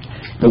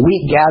 The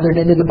wheat gathered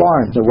into the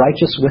barn, the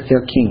righteous with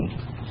their king.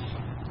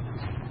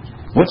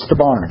 What's the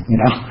barn? You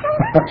know.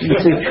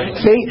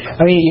 see,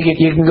 I mean,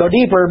 you can go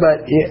deeper,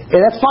 but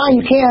that's fine.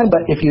 You can,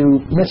 but if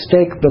you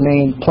mistake the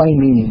plain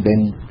meaning,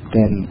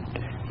 then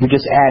you're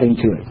just adding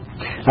to it.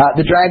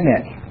 The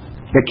dragnet,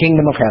 the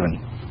kingdom of heaven,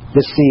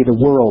 the sea, the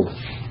world.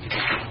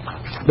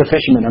 The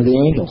fishermen are the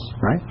angels,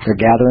 right? They're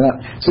gathering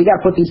up. So you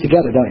got to put these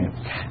together, don't you?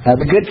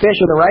 The good fish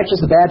are the righteous,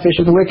 the bad fish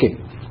are the wicked.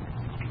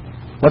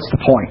 What's the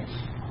point?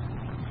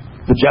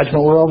 The judgment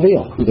will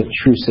reveal who the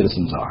true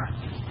citizens are,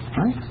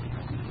 right?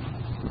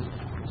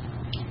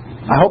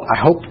 I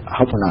hope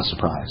we're not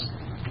surprised.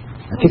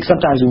 I think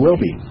sometimes we will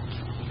be.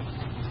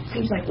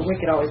 Seems like the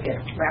wicked always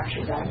get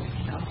raptured out of it.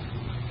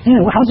 Yeah,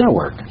 well, how's that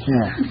work?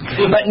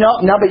 Yeah, but no.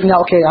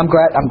 Okay, I'm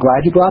glad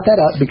you brought that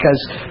up, because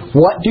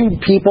what do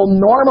people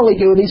normally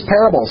do with these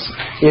parables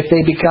if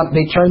they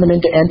turn them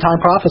into end time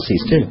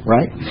prophecies too,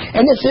 right?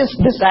 And this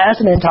has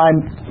an end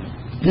time.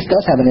 This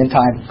does have an end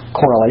time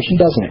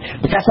correlation, doesn't it?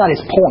 But that's not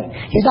his point.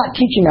 He's not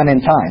teaching on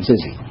end times, is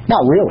he?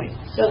 Not really.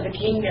 So the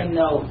kingdom,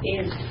 though,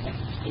 it's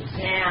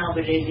now,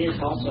 but it is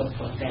also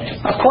prophetic.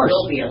 Of course. It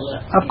will be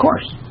Of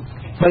course.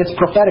 But it's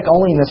prophetic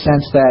only in the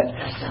sense that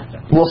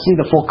we'll see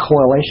the full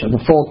correlation,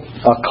 the full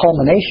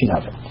culmination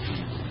of it.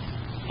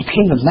 The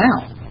kingdom's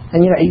now.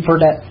 And you've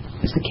heard that.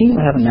 Is the kingdom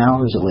of heaven now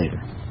or is it later?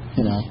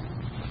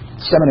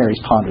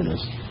 Seminaries ponder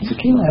this. Is the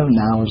kingdom of heaven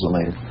now or is it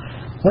later?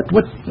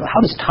 How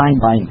does time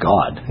bind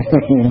God?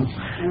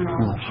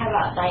 How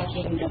about thy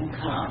kingdom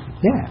come?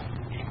 Yeah.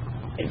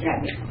 Is that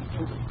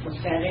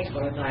prophetic,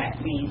 or that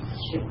means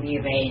should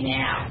we obey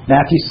now?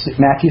 Matthew 6,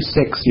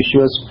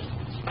 Yeshua's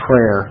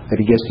prayer that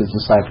he gives to his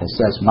disciples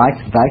says,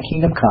 "Thy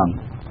kingdom come."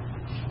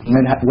 And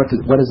then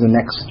what does the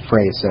next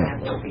phrase say?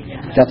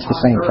 That's the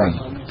same thing.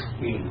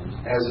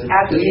 As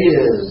it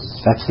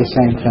is. That's the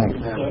same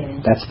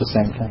thing. That's the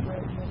same thing.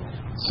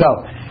 So,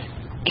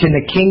 can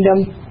the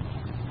kingdom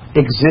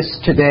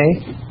exist today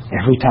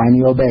every time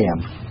you obey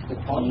him?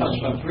 Paul talks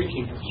about three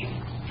kingdoms.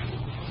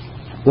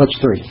 Which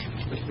three?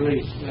 The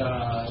three,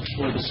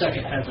 or the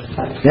second heaven.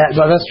 Yeah,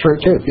 well, that's true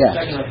too. Yeah.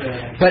 Second of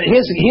the, But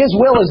his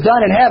will is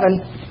done in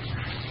heaven.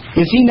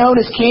 Is he known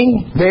as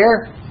king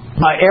there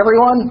by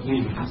everyone?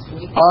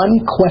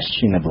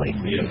 Unquestionably.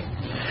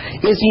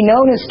 Is he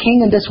known as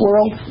king in this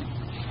world?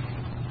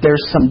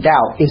 There's some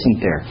doubt, isn't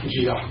there?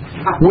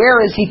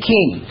 Where is he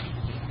king?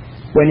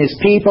 When his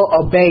people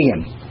obey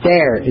him,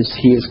 there is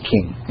he is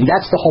king. And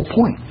that's the whole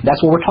point.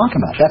 That's what we're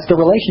talking about. That's the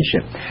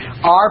relationship.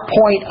 Our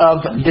point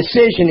of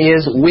decision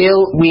is,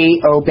 will we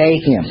obey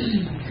him?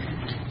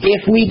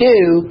 If we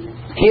do,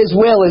 his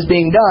will is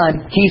being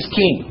done, he's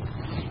king.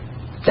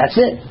 That's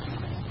it.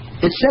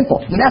 It's simple.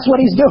 And that's what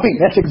he's doing.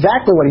 That's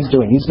exactly what he's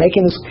doing. He's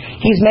making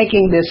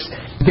this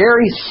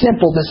very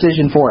simple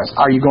decision for us.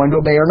 Are you going to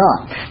obey or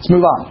not? Let's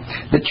move on.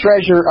 The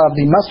treasure of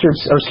the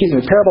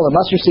the parable of the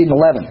mustard seed in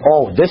 11.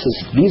 Oh,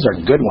 these are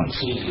good ones.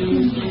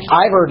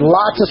 I've heard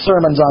lots of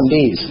sermons on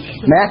these.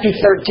 Matthew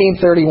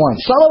 13:31.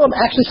 Some of the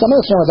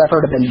sermons I've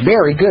heard have been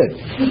very good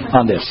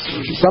on this.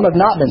 Some have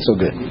not been so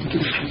good.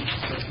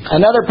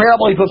 Another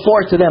parable he put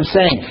forth to them,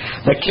 saying,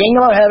 "The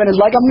kingdom of heaven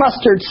is like a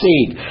mustard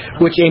seed,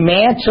 which a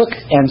man took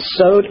and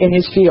sowed in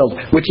his field,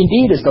 which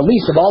indeed is the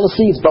least of all the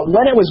seeds. But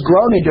when it was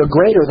grown into a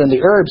greater than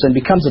the herbs and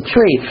becomes a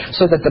tree,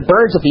 so that the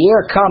birds of the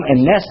air come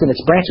and nest in its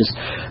branches."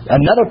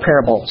 Another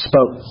parable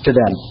spoke to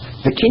them.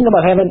 "The kingdom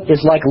of heaven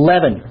is like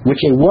leaven,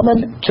 which a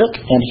woman took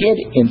and hid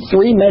in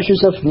 3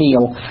 measures of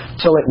meal,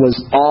 till it was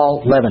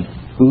all leaven."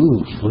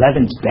 Ooh,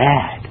 leaven's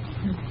bad.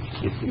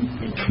 No.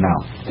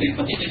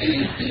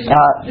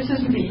 This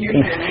isn't the year.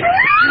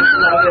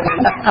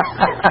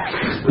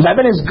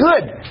 Leaven is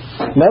good.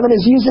 Leaven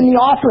is used in the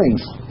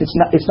offerings.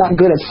 It's not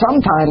good at some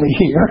time of the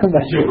year.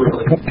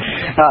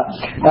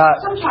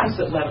 Sometimes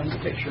the leaven's a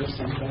picture of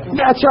something.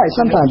 That's right.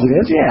 Sometimes it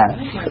is.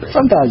 Yeah.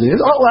 Sometimes it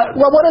is. Oh,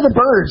 well, what are the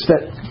birds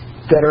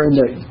that are in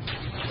the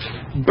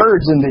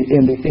birds in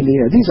the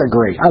air? These are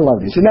great. I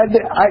love these. And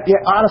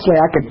honestly,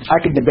 I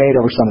could debate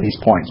over some of these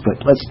points,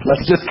 but let's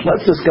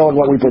just go with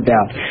what we put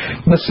down.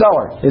 The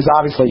sower is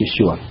obviously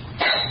Yeshua.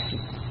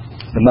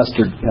 The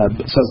mustard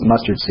says the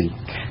mustard seed.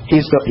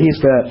 He's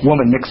the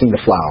woman mixing the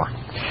flour.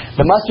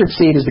 The mustard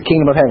seed is the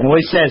kingdom of heaven. Well,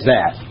 he says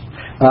that.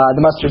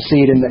 The mustard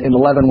seed in the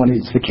 11 one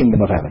is the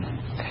kingdom of heaven.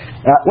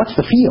 What's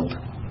the field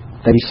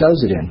that he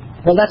sows it in?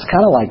 Well, that's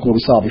kind of like what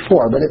we saw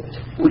before, but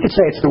we could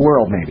say it's the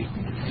world maybe.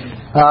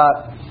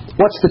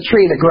 What's the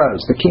tree that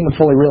grows? The kingdom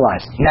fully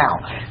realized. Now,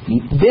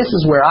 this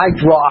is where I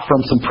draw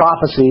from some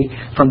prophecy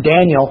from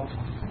Daniel,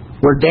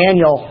 where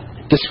Daniel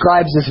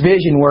describes this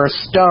vision where a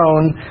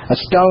stone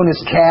is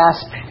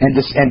cast and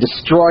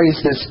destroys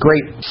this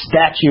great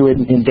statue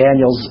in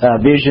Daniel's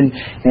vision,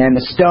 and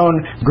the stone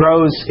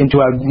grows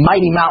into a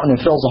mighty mountain and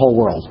fills the whole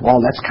world.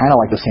 Well, that's kind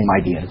of like the same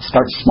idea. It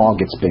starts small,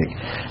 gets big.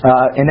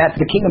 And that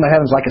the kingdom of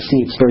heaven is like a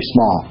seed. It's very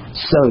small.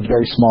 Sowed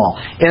very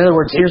small. In other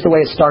words, here's the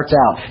way it starts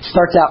out. It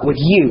starts out with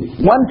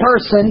you, one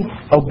person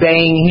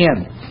obeying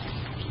him.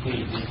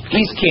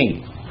 He's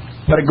king.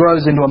 But it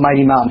grows into a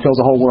mighty mountain, fills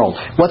the whole world.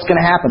 What's going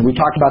to happen? We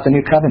talked about the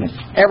new covenant.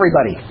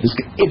 Everybody,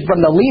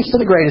 from the least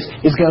to the greatest,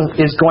 is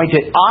going to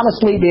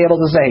honestly be able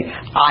to say,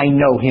 "I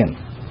know him.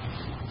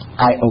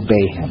 I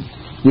obey Him.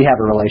 We have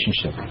a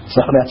relationship. So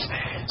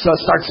it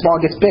starts small,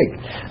 gets big.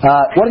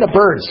 What are the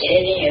birds?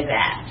 Any of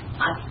that.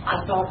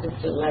 I thought that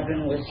the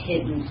leaven was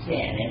hidden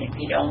sin, and if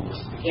you don't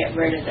get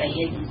rid of the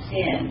hidden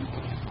sin,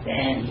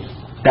 then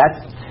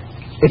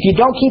If you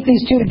don't keep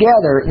these two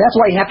together, that's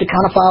why you have to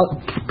kind of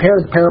pair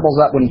the parables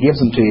up when He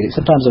gives them to you.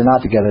 Sometimes they're not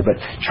together, but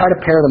try to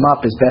pair them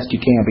up as best you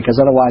can, because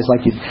otherwise,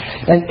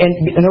 and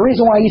the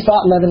reason why He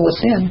thought leaven was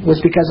sin was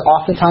because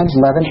oftentimes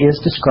leaven is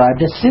described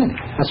as sin.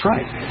 That's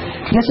right.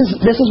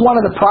 This is one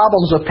of the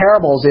problems with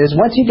parables is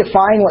once you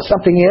define what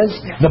something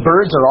is, the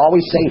birds are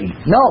always Satan.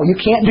 No, you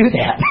can't do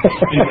that.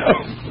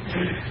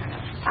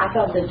 I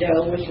thought the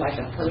dough was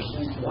like a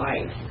person's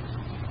wife.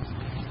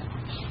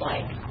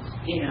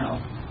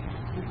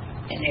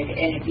 And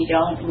if you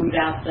don't root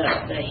out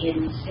the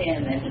hidden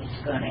sin, then it's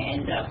going to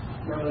end up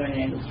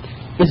ruining.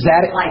 Is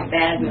that like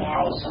bad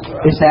morals?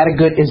 Is that a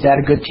good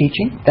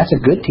teaching? That's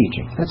a good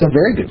teaching. That's a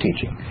very good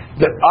teaching.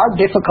 Our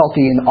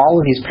difficulty in all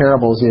of these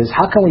parables is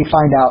how can we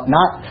find out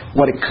not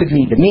what it could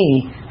mean to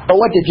me, but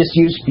what did just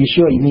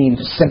Yeshua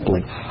mean simply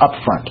up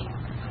front.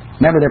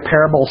 Remember, their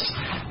parables,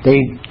 they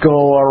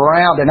go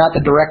around. They're not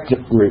the direct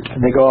route.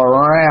 They go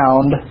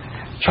around,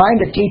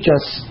 trying to teach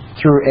us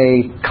through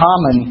a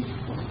common.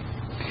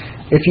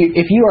 If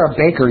you are a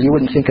baker, you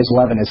wouldn't think as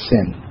leaven as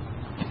sin.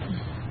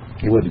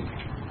 You wouldn't.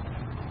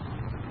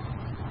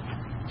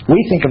 We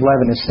think of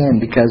leaven as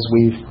sin because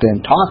we've been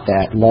taught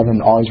that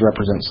leaven always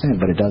represents sin,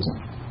 but it doesn't.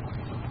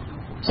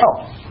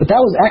 But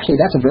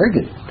that's a very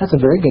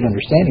good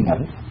understanding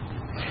of it.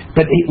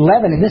 But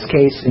leaven in this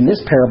case, in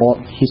this parable,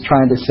 He's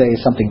trying to say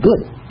something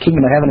good.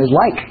 Kingdom of heaven is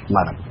like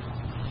leaven,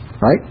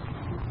 right?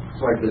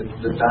 It's like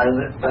the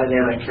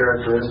dynamic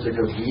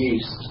characteristic of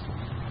yeast.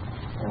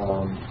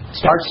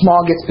 Start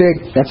small, gets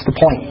big. That's the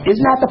point.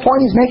 Isn't that the point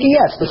He's making?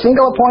 Yes. The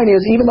singular point is,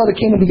 even though the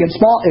kingdom begins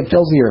small, it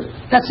fills the earth.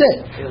 That's it.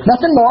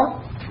 Nothing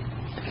more.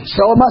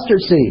 Sow a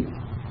mustard seed.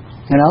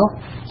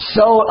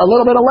 Sow a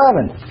little bit of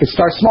leaven. It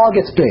starts small,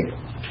 gets big.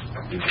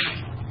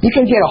 You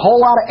can get a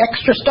whole lot of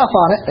extra stuff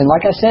on it, and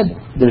like I said,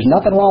 there's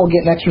nothing wrong with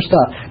getting extra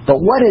stuff.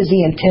 But what does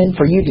He intend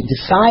for you to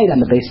decide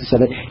on the basis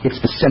of it? It's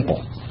the simple.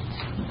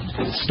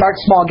 Start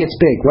small, gets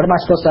big. What am I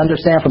supposed to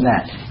understand from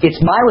that? It's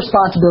my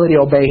responsibility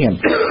to obey Him.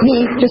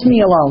 Just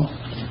me alone.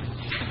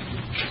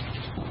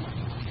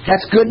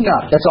 That's good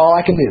enough. That's all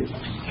I can do.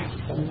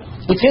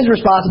 It's His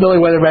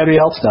responsibility whether everybody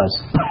else does.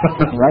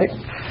 Right?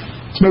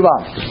 Let's move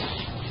on.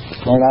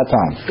 Running out of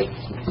time.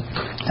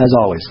 As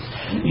always.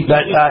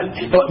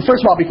 But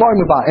first of all, before we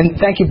move on, and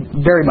thank you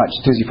very much,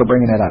 Susie, for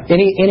bringing that up.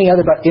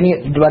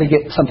 Anybody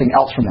get something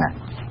else from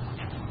that?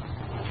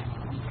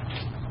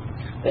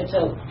 But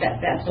so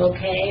that's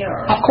okay,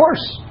 or Of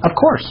course.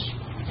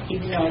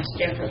 even though it's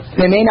different.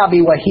 It may not be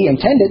what He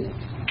intended,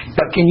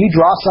 but can you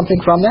draw something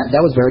from that?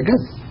 That was very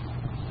good.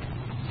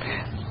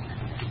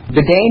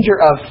 The danger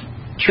of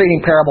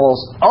treating parables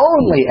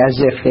only as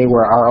if they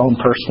were our own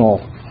personal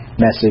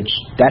message,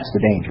 that's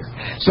the danger.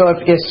 So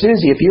if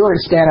Susie, if you were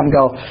to stand up and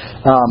go,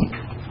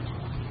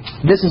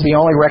 this is the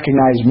only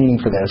recognized meaning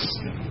for this,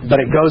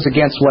 but it goes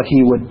against what he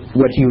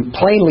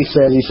plainly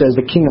says. He says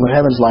the kingdom of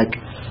heaven's like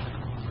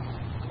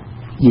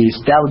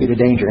yeast. That would be the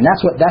danger, and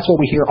that's what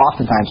we hear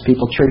oftentimes.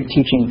 People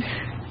teaching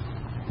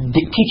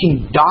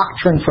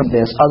doctrine from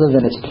this other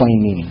than its plain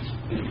meaning,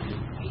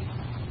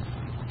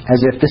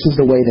 as if this is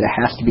the way that it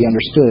has to be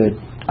understood,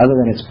 other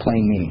than its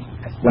plain meaning.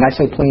 When I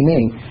say plain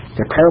meaning,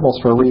 they're parables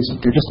for a reason.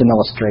 They're just an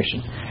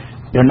illustration.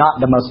 They're not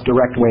the most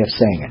direct way of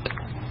saying it,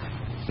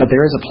 but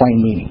there is a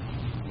plain meaning.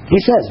 He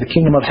says the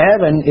kingdom of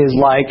heaven is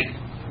like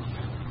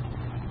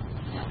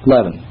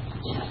leaven,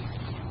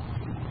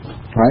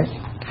 right?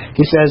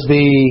 He says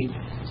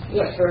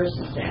What verse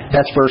is that?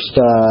 That's verse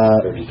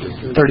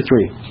 33.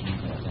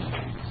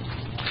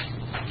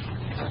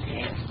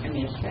 Okay, I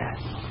missed that.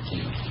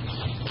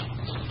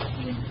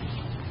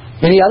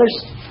 Any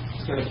others?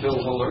 It's going to fill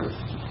the whole earth.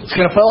 It's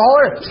going to fill the whole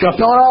earth. It's going to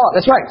fill it all up.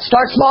 That's right.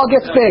 Start small,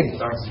 gets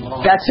big. Start small.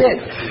 That's it.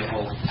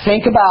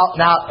 Think about,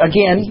 now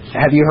again,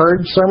 have you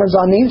heard sermons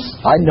on these?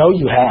 I know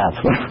you have.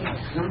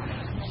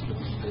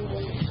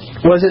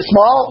 Was it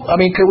small? I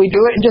mean, could we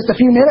do it in just a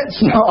few minutes?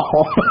 No.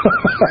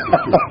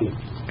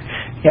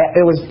 Yeah,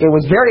 it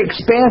was very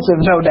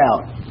expansive, no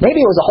doubt. Maybe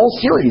it was a whole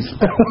series.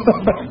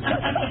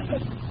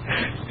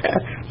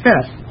 Yeah,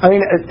 I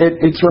mean,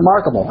 it's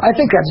remarkable. I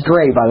think that's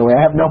great, by the way.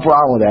 I have no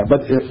problem with that.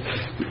 But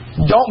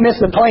don't miss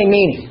the plain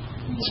meaning.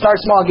 Start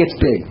small, gets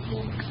big.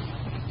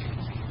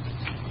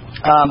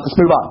 Let's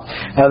move on.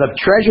 The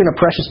treasure and a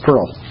precious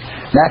pearl.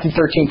 Matthew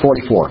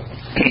 13:44.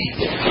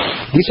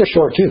 These are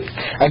short too.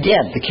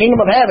 Again, the kingdom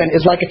of heaven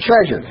is like a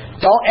treasure.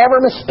 Don't ever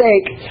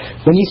mistake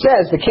when he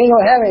says the kingdom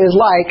of heaven is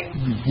like,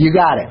 you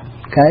got it.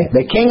 Okay?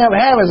 The kingdom of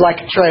heaven is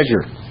like a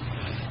treasure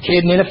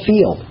hidden in a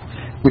field,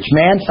 which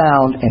man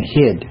found and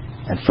hid.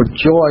 And for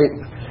joy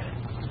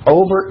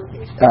over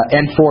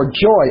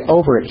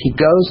it, he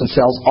goes and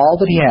sells all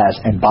that he has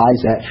and buys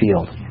that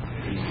field.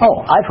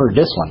 Oh, I've heard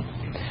this one.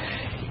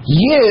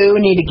 You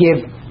need to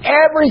give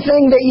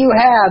everything that you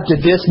have to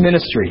this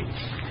ministry.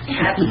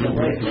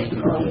 Absolutely.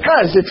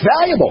 Because it's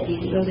valuable. I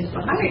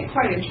didn't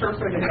quite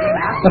interpret it in that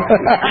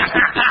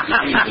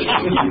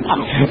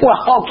Well,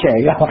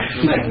 okay. way.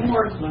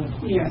 More,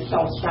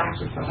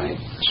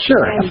 self-sacrifice.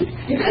 Sure. And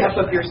giving up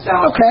of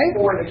yourself Okay.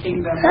 for the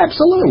kingdom.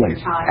 Absolutely.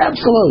 Your time,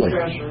 Absolutely.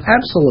 your treasure.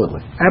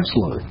 Absolutely.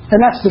 Absolutely. And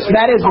that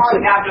is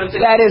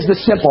the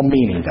simple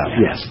meaning, though.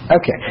 Yes.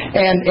 Okay.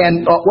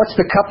 And what's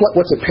the couplet?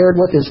 What's it paired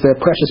with? Is the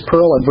precious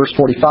pearl in verse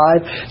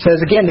 45. It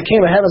says again, the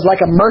kingdom of heaven is like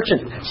a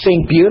merchant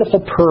seeing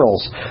beautiful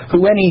pearls,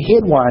 who when he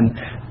hid who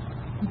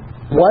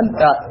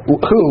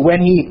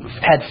when he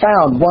had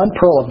found one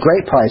pearl of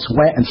great price,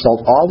 went and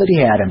sold all that he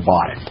had and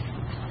bought it.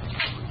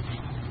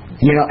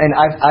 And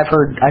I've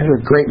heard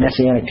great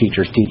Messianic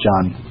teachers teach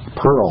on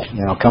pearl.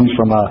 Comes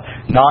from a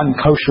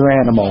non-kosher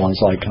animal. And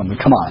it's like,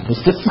 come on.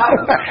 What's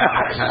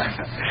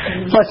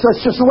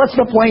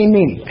the plain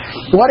meaning?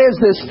 What is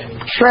this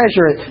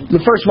treasure?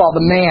 First of all,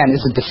 the man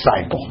is a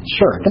disciple.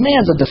 Sure, the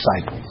man's a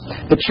disciple.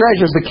 The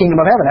treasure is the kingdom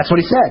of heaven. That's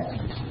what he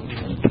said.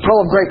 The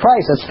pearl of great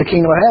price, that's the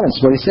kingdom of heaven.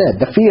 That's what he said.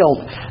 The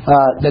field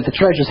that the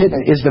treasure is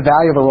hidden is the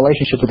value of a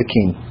relationship with the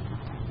king.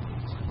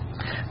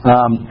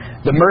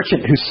 The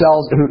merchant who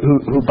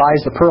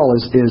buys the pearl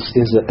is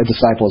a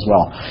disciple as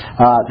well.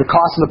 The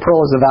cost of the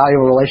pearl is the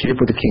value of a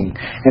relationship with the king.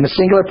 And the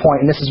singular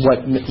point, and this is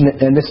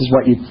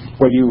what you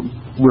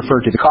refer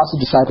to, the cost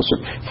of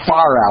discipleship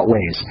far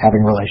outweighs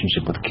having a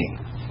relationship with the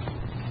king.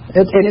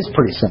 It is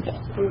pretty simple,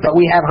 but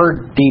we have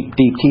heard deep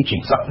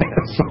teachings on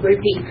this.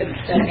 Repeat the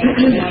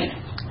main point.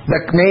 The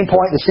main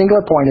point, the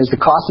singular point, is the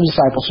cost of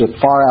discipleship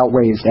far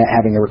outweighs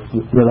having a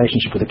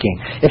relationship with the king.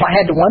 If I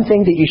had one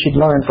thing that you should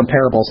learn from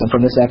parables and from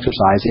this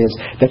exercise is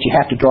that you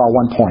have to draw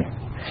one point.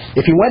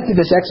 If you went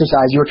through this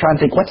exercise, you were trying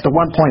to think, what's the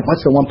one point?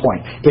 What's the one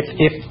point?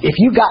 If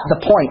you got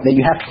the point that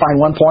you have to find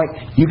one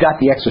point, you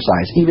got the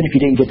exercise, even if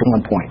you didn't get to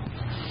one point.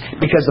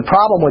 Because the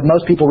problem with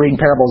most people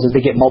reading parables is they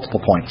get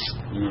multiple points.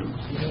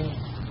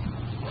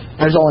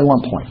 There's only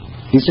one point.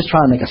 He's just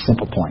trying to make a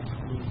simple point.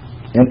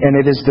 And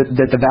it is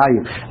the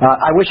value.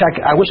 I wish I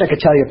could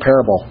tell you a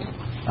parable.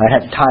 I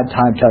had time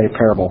to tell you a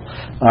parable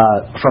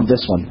from this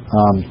one.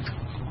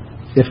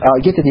 If I'll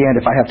get to the end,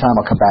 if I have time,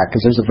 I'll come back,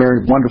 because there's a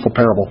very wonderful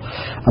parable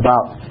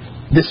about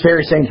this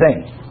very same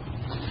thing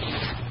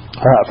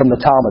from the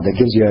Talmud that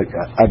gives you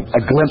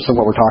a glimpse of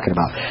what we're talking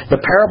about. The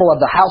parable of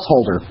the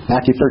householder,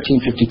 Matthew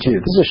 13:52.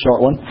 This is a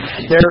short one.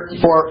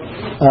 Therefore.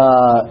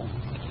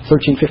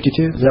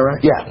 13:52, is that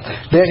right?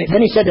 Yeah.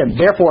 Then he said to him,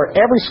 therefore,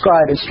 every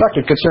scribe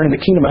instructed concerning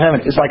the kingdom of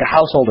heaven is like a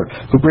householder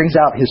who brings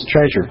out his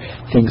treasure,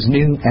 things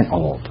new and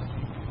old.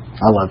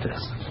 I love this.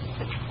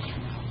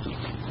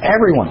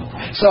 Everyone.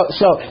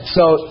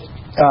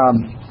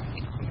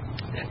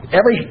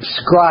 Every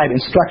scribe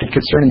instructed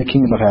concerning the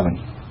kingdom of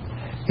heaven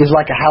is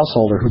like a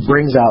householder who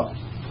brings out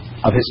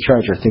of his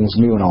treasure things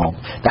new and old.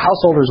 The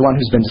householder is one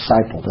who's been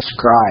discipled, a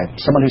scribe,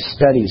 someone who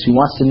studies, who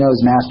wants to know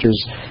his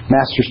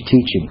master's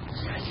teaching.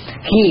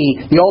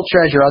 The old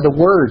treasure, are the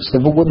words,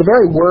 the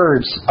very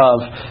words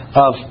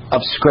of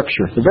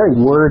Scripture. The very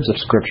words of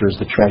Scripture is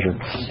the treasure.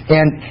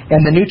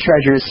 And the new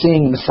treasure is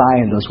seeing the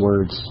Messiah in those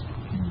words.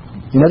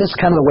 This is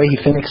kind of the way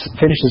he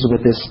finishes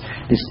with this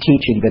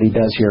teaching that he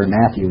does here in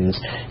Matthew is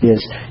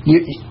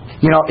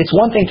it's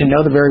one thing to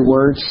know the very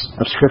words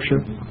of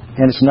Scripture,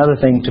 and it's another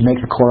thing to make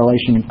the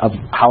correlation of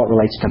how it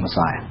relates to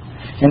Messiah.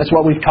 And it's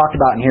what we've talked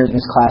about here in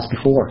this class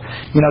before.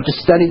 To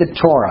study the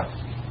Torah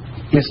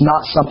is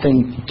not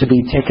something to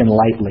be taken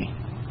lightly.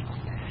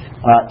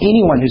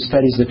 Anyone who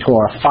studies the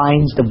Torah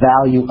finds the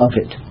value of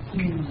it.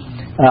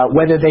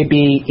 Whether they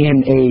be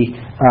in a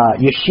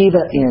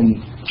yeshiva in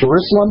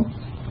Jerusalem,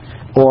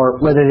 or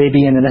whether they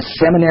be in a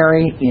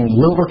seminary in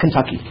Louisville,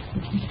 Kentucky.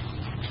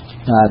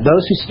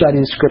 Those who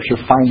study the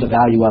Scripture find the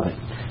value of it.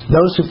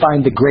 Those who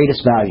find the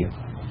greatest value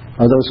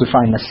are those who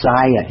find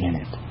Messiah in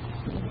it.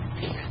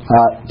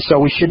 So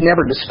we should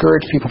never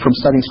discourage people from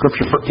studying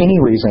Scripture for any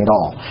reason at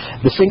all.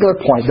 The singular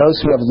point, those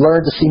who have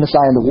learned to see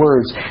Messiah in the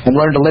words and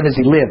learned to live as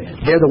He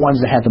lived, they're the ones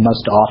that have the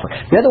most to offer.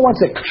 They're the ones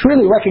that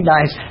truly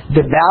recognize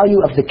the value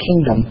of the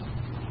kingdom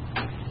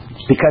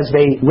because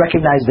they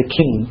recognize the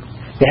King,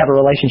 they have a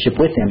relationship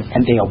with Him,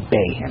 and they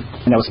obey Him.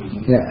 And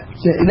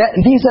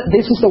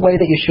this is the way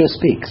that Yeshua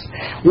speaks.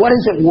 What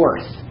is it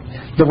worth?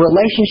 The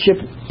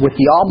relationship with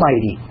the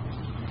Almighty,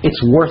 it's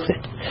worth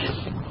it.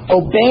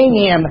 Obeying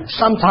Him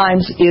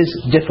sometimes is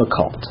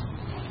difficult,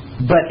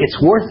 but it's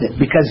worth it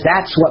because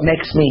that's what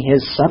makes me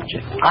His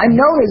subject. I'm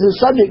known as His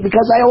subject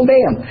because I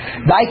obey Him.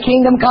 Thy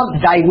kingdom come,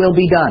 Thy will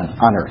be done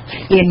on earth.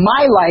 In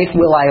my life,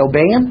 will I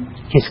obey Him?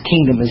 His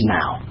kingdom is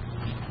now.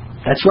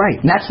 That's right.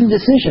 And that's the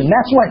decision.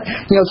 That's what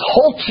this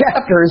whole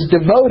chapter is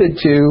devoted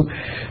to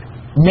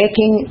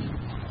making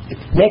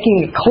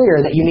it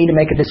clear that you need to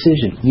make a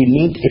decision.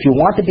 If you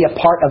want to be a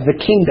part of the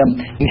kingdom,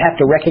 you have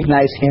to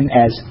recognize Him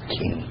as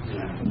King.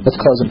 Let's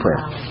close in prayer.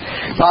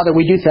 Father,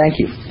 we do thank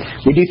You.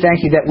 We do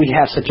thank You that we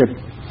have such a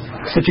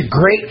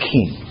great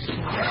King.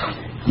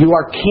 You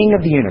are King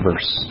of the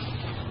universe.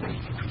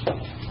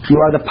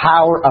 You are the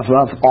power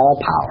above all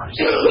powers.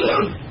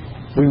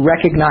 We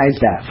recognize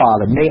that,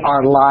 Father. May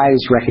our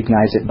lives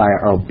recognize it by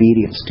our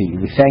obedience to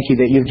you. We thank you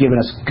that you've given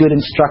us good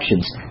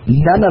instructions.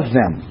 None of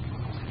them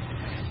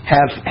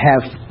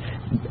have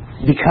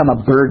become a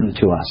burden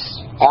to us.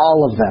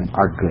 All of them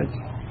are good.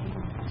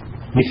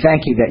 We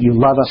thank you that you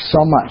love us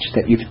so much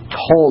that you've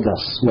told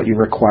us what you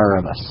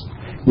require of us.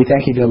 We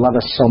thank you that you love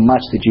us so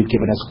much that you've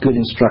given us good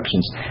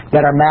instructions,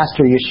 that our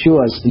Master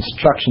Yeshua's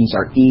instructions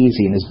are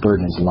easy and His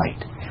burden is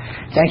light.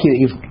 Thank you that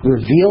you've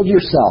revealed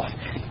yourself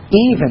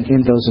even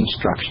in those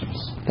instructions,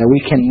 that we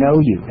can know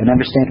you and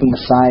understand who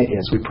Messiah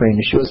is. We pray in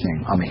Yeshua's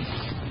name. Amen.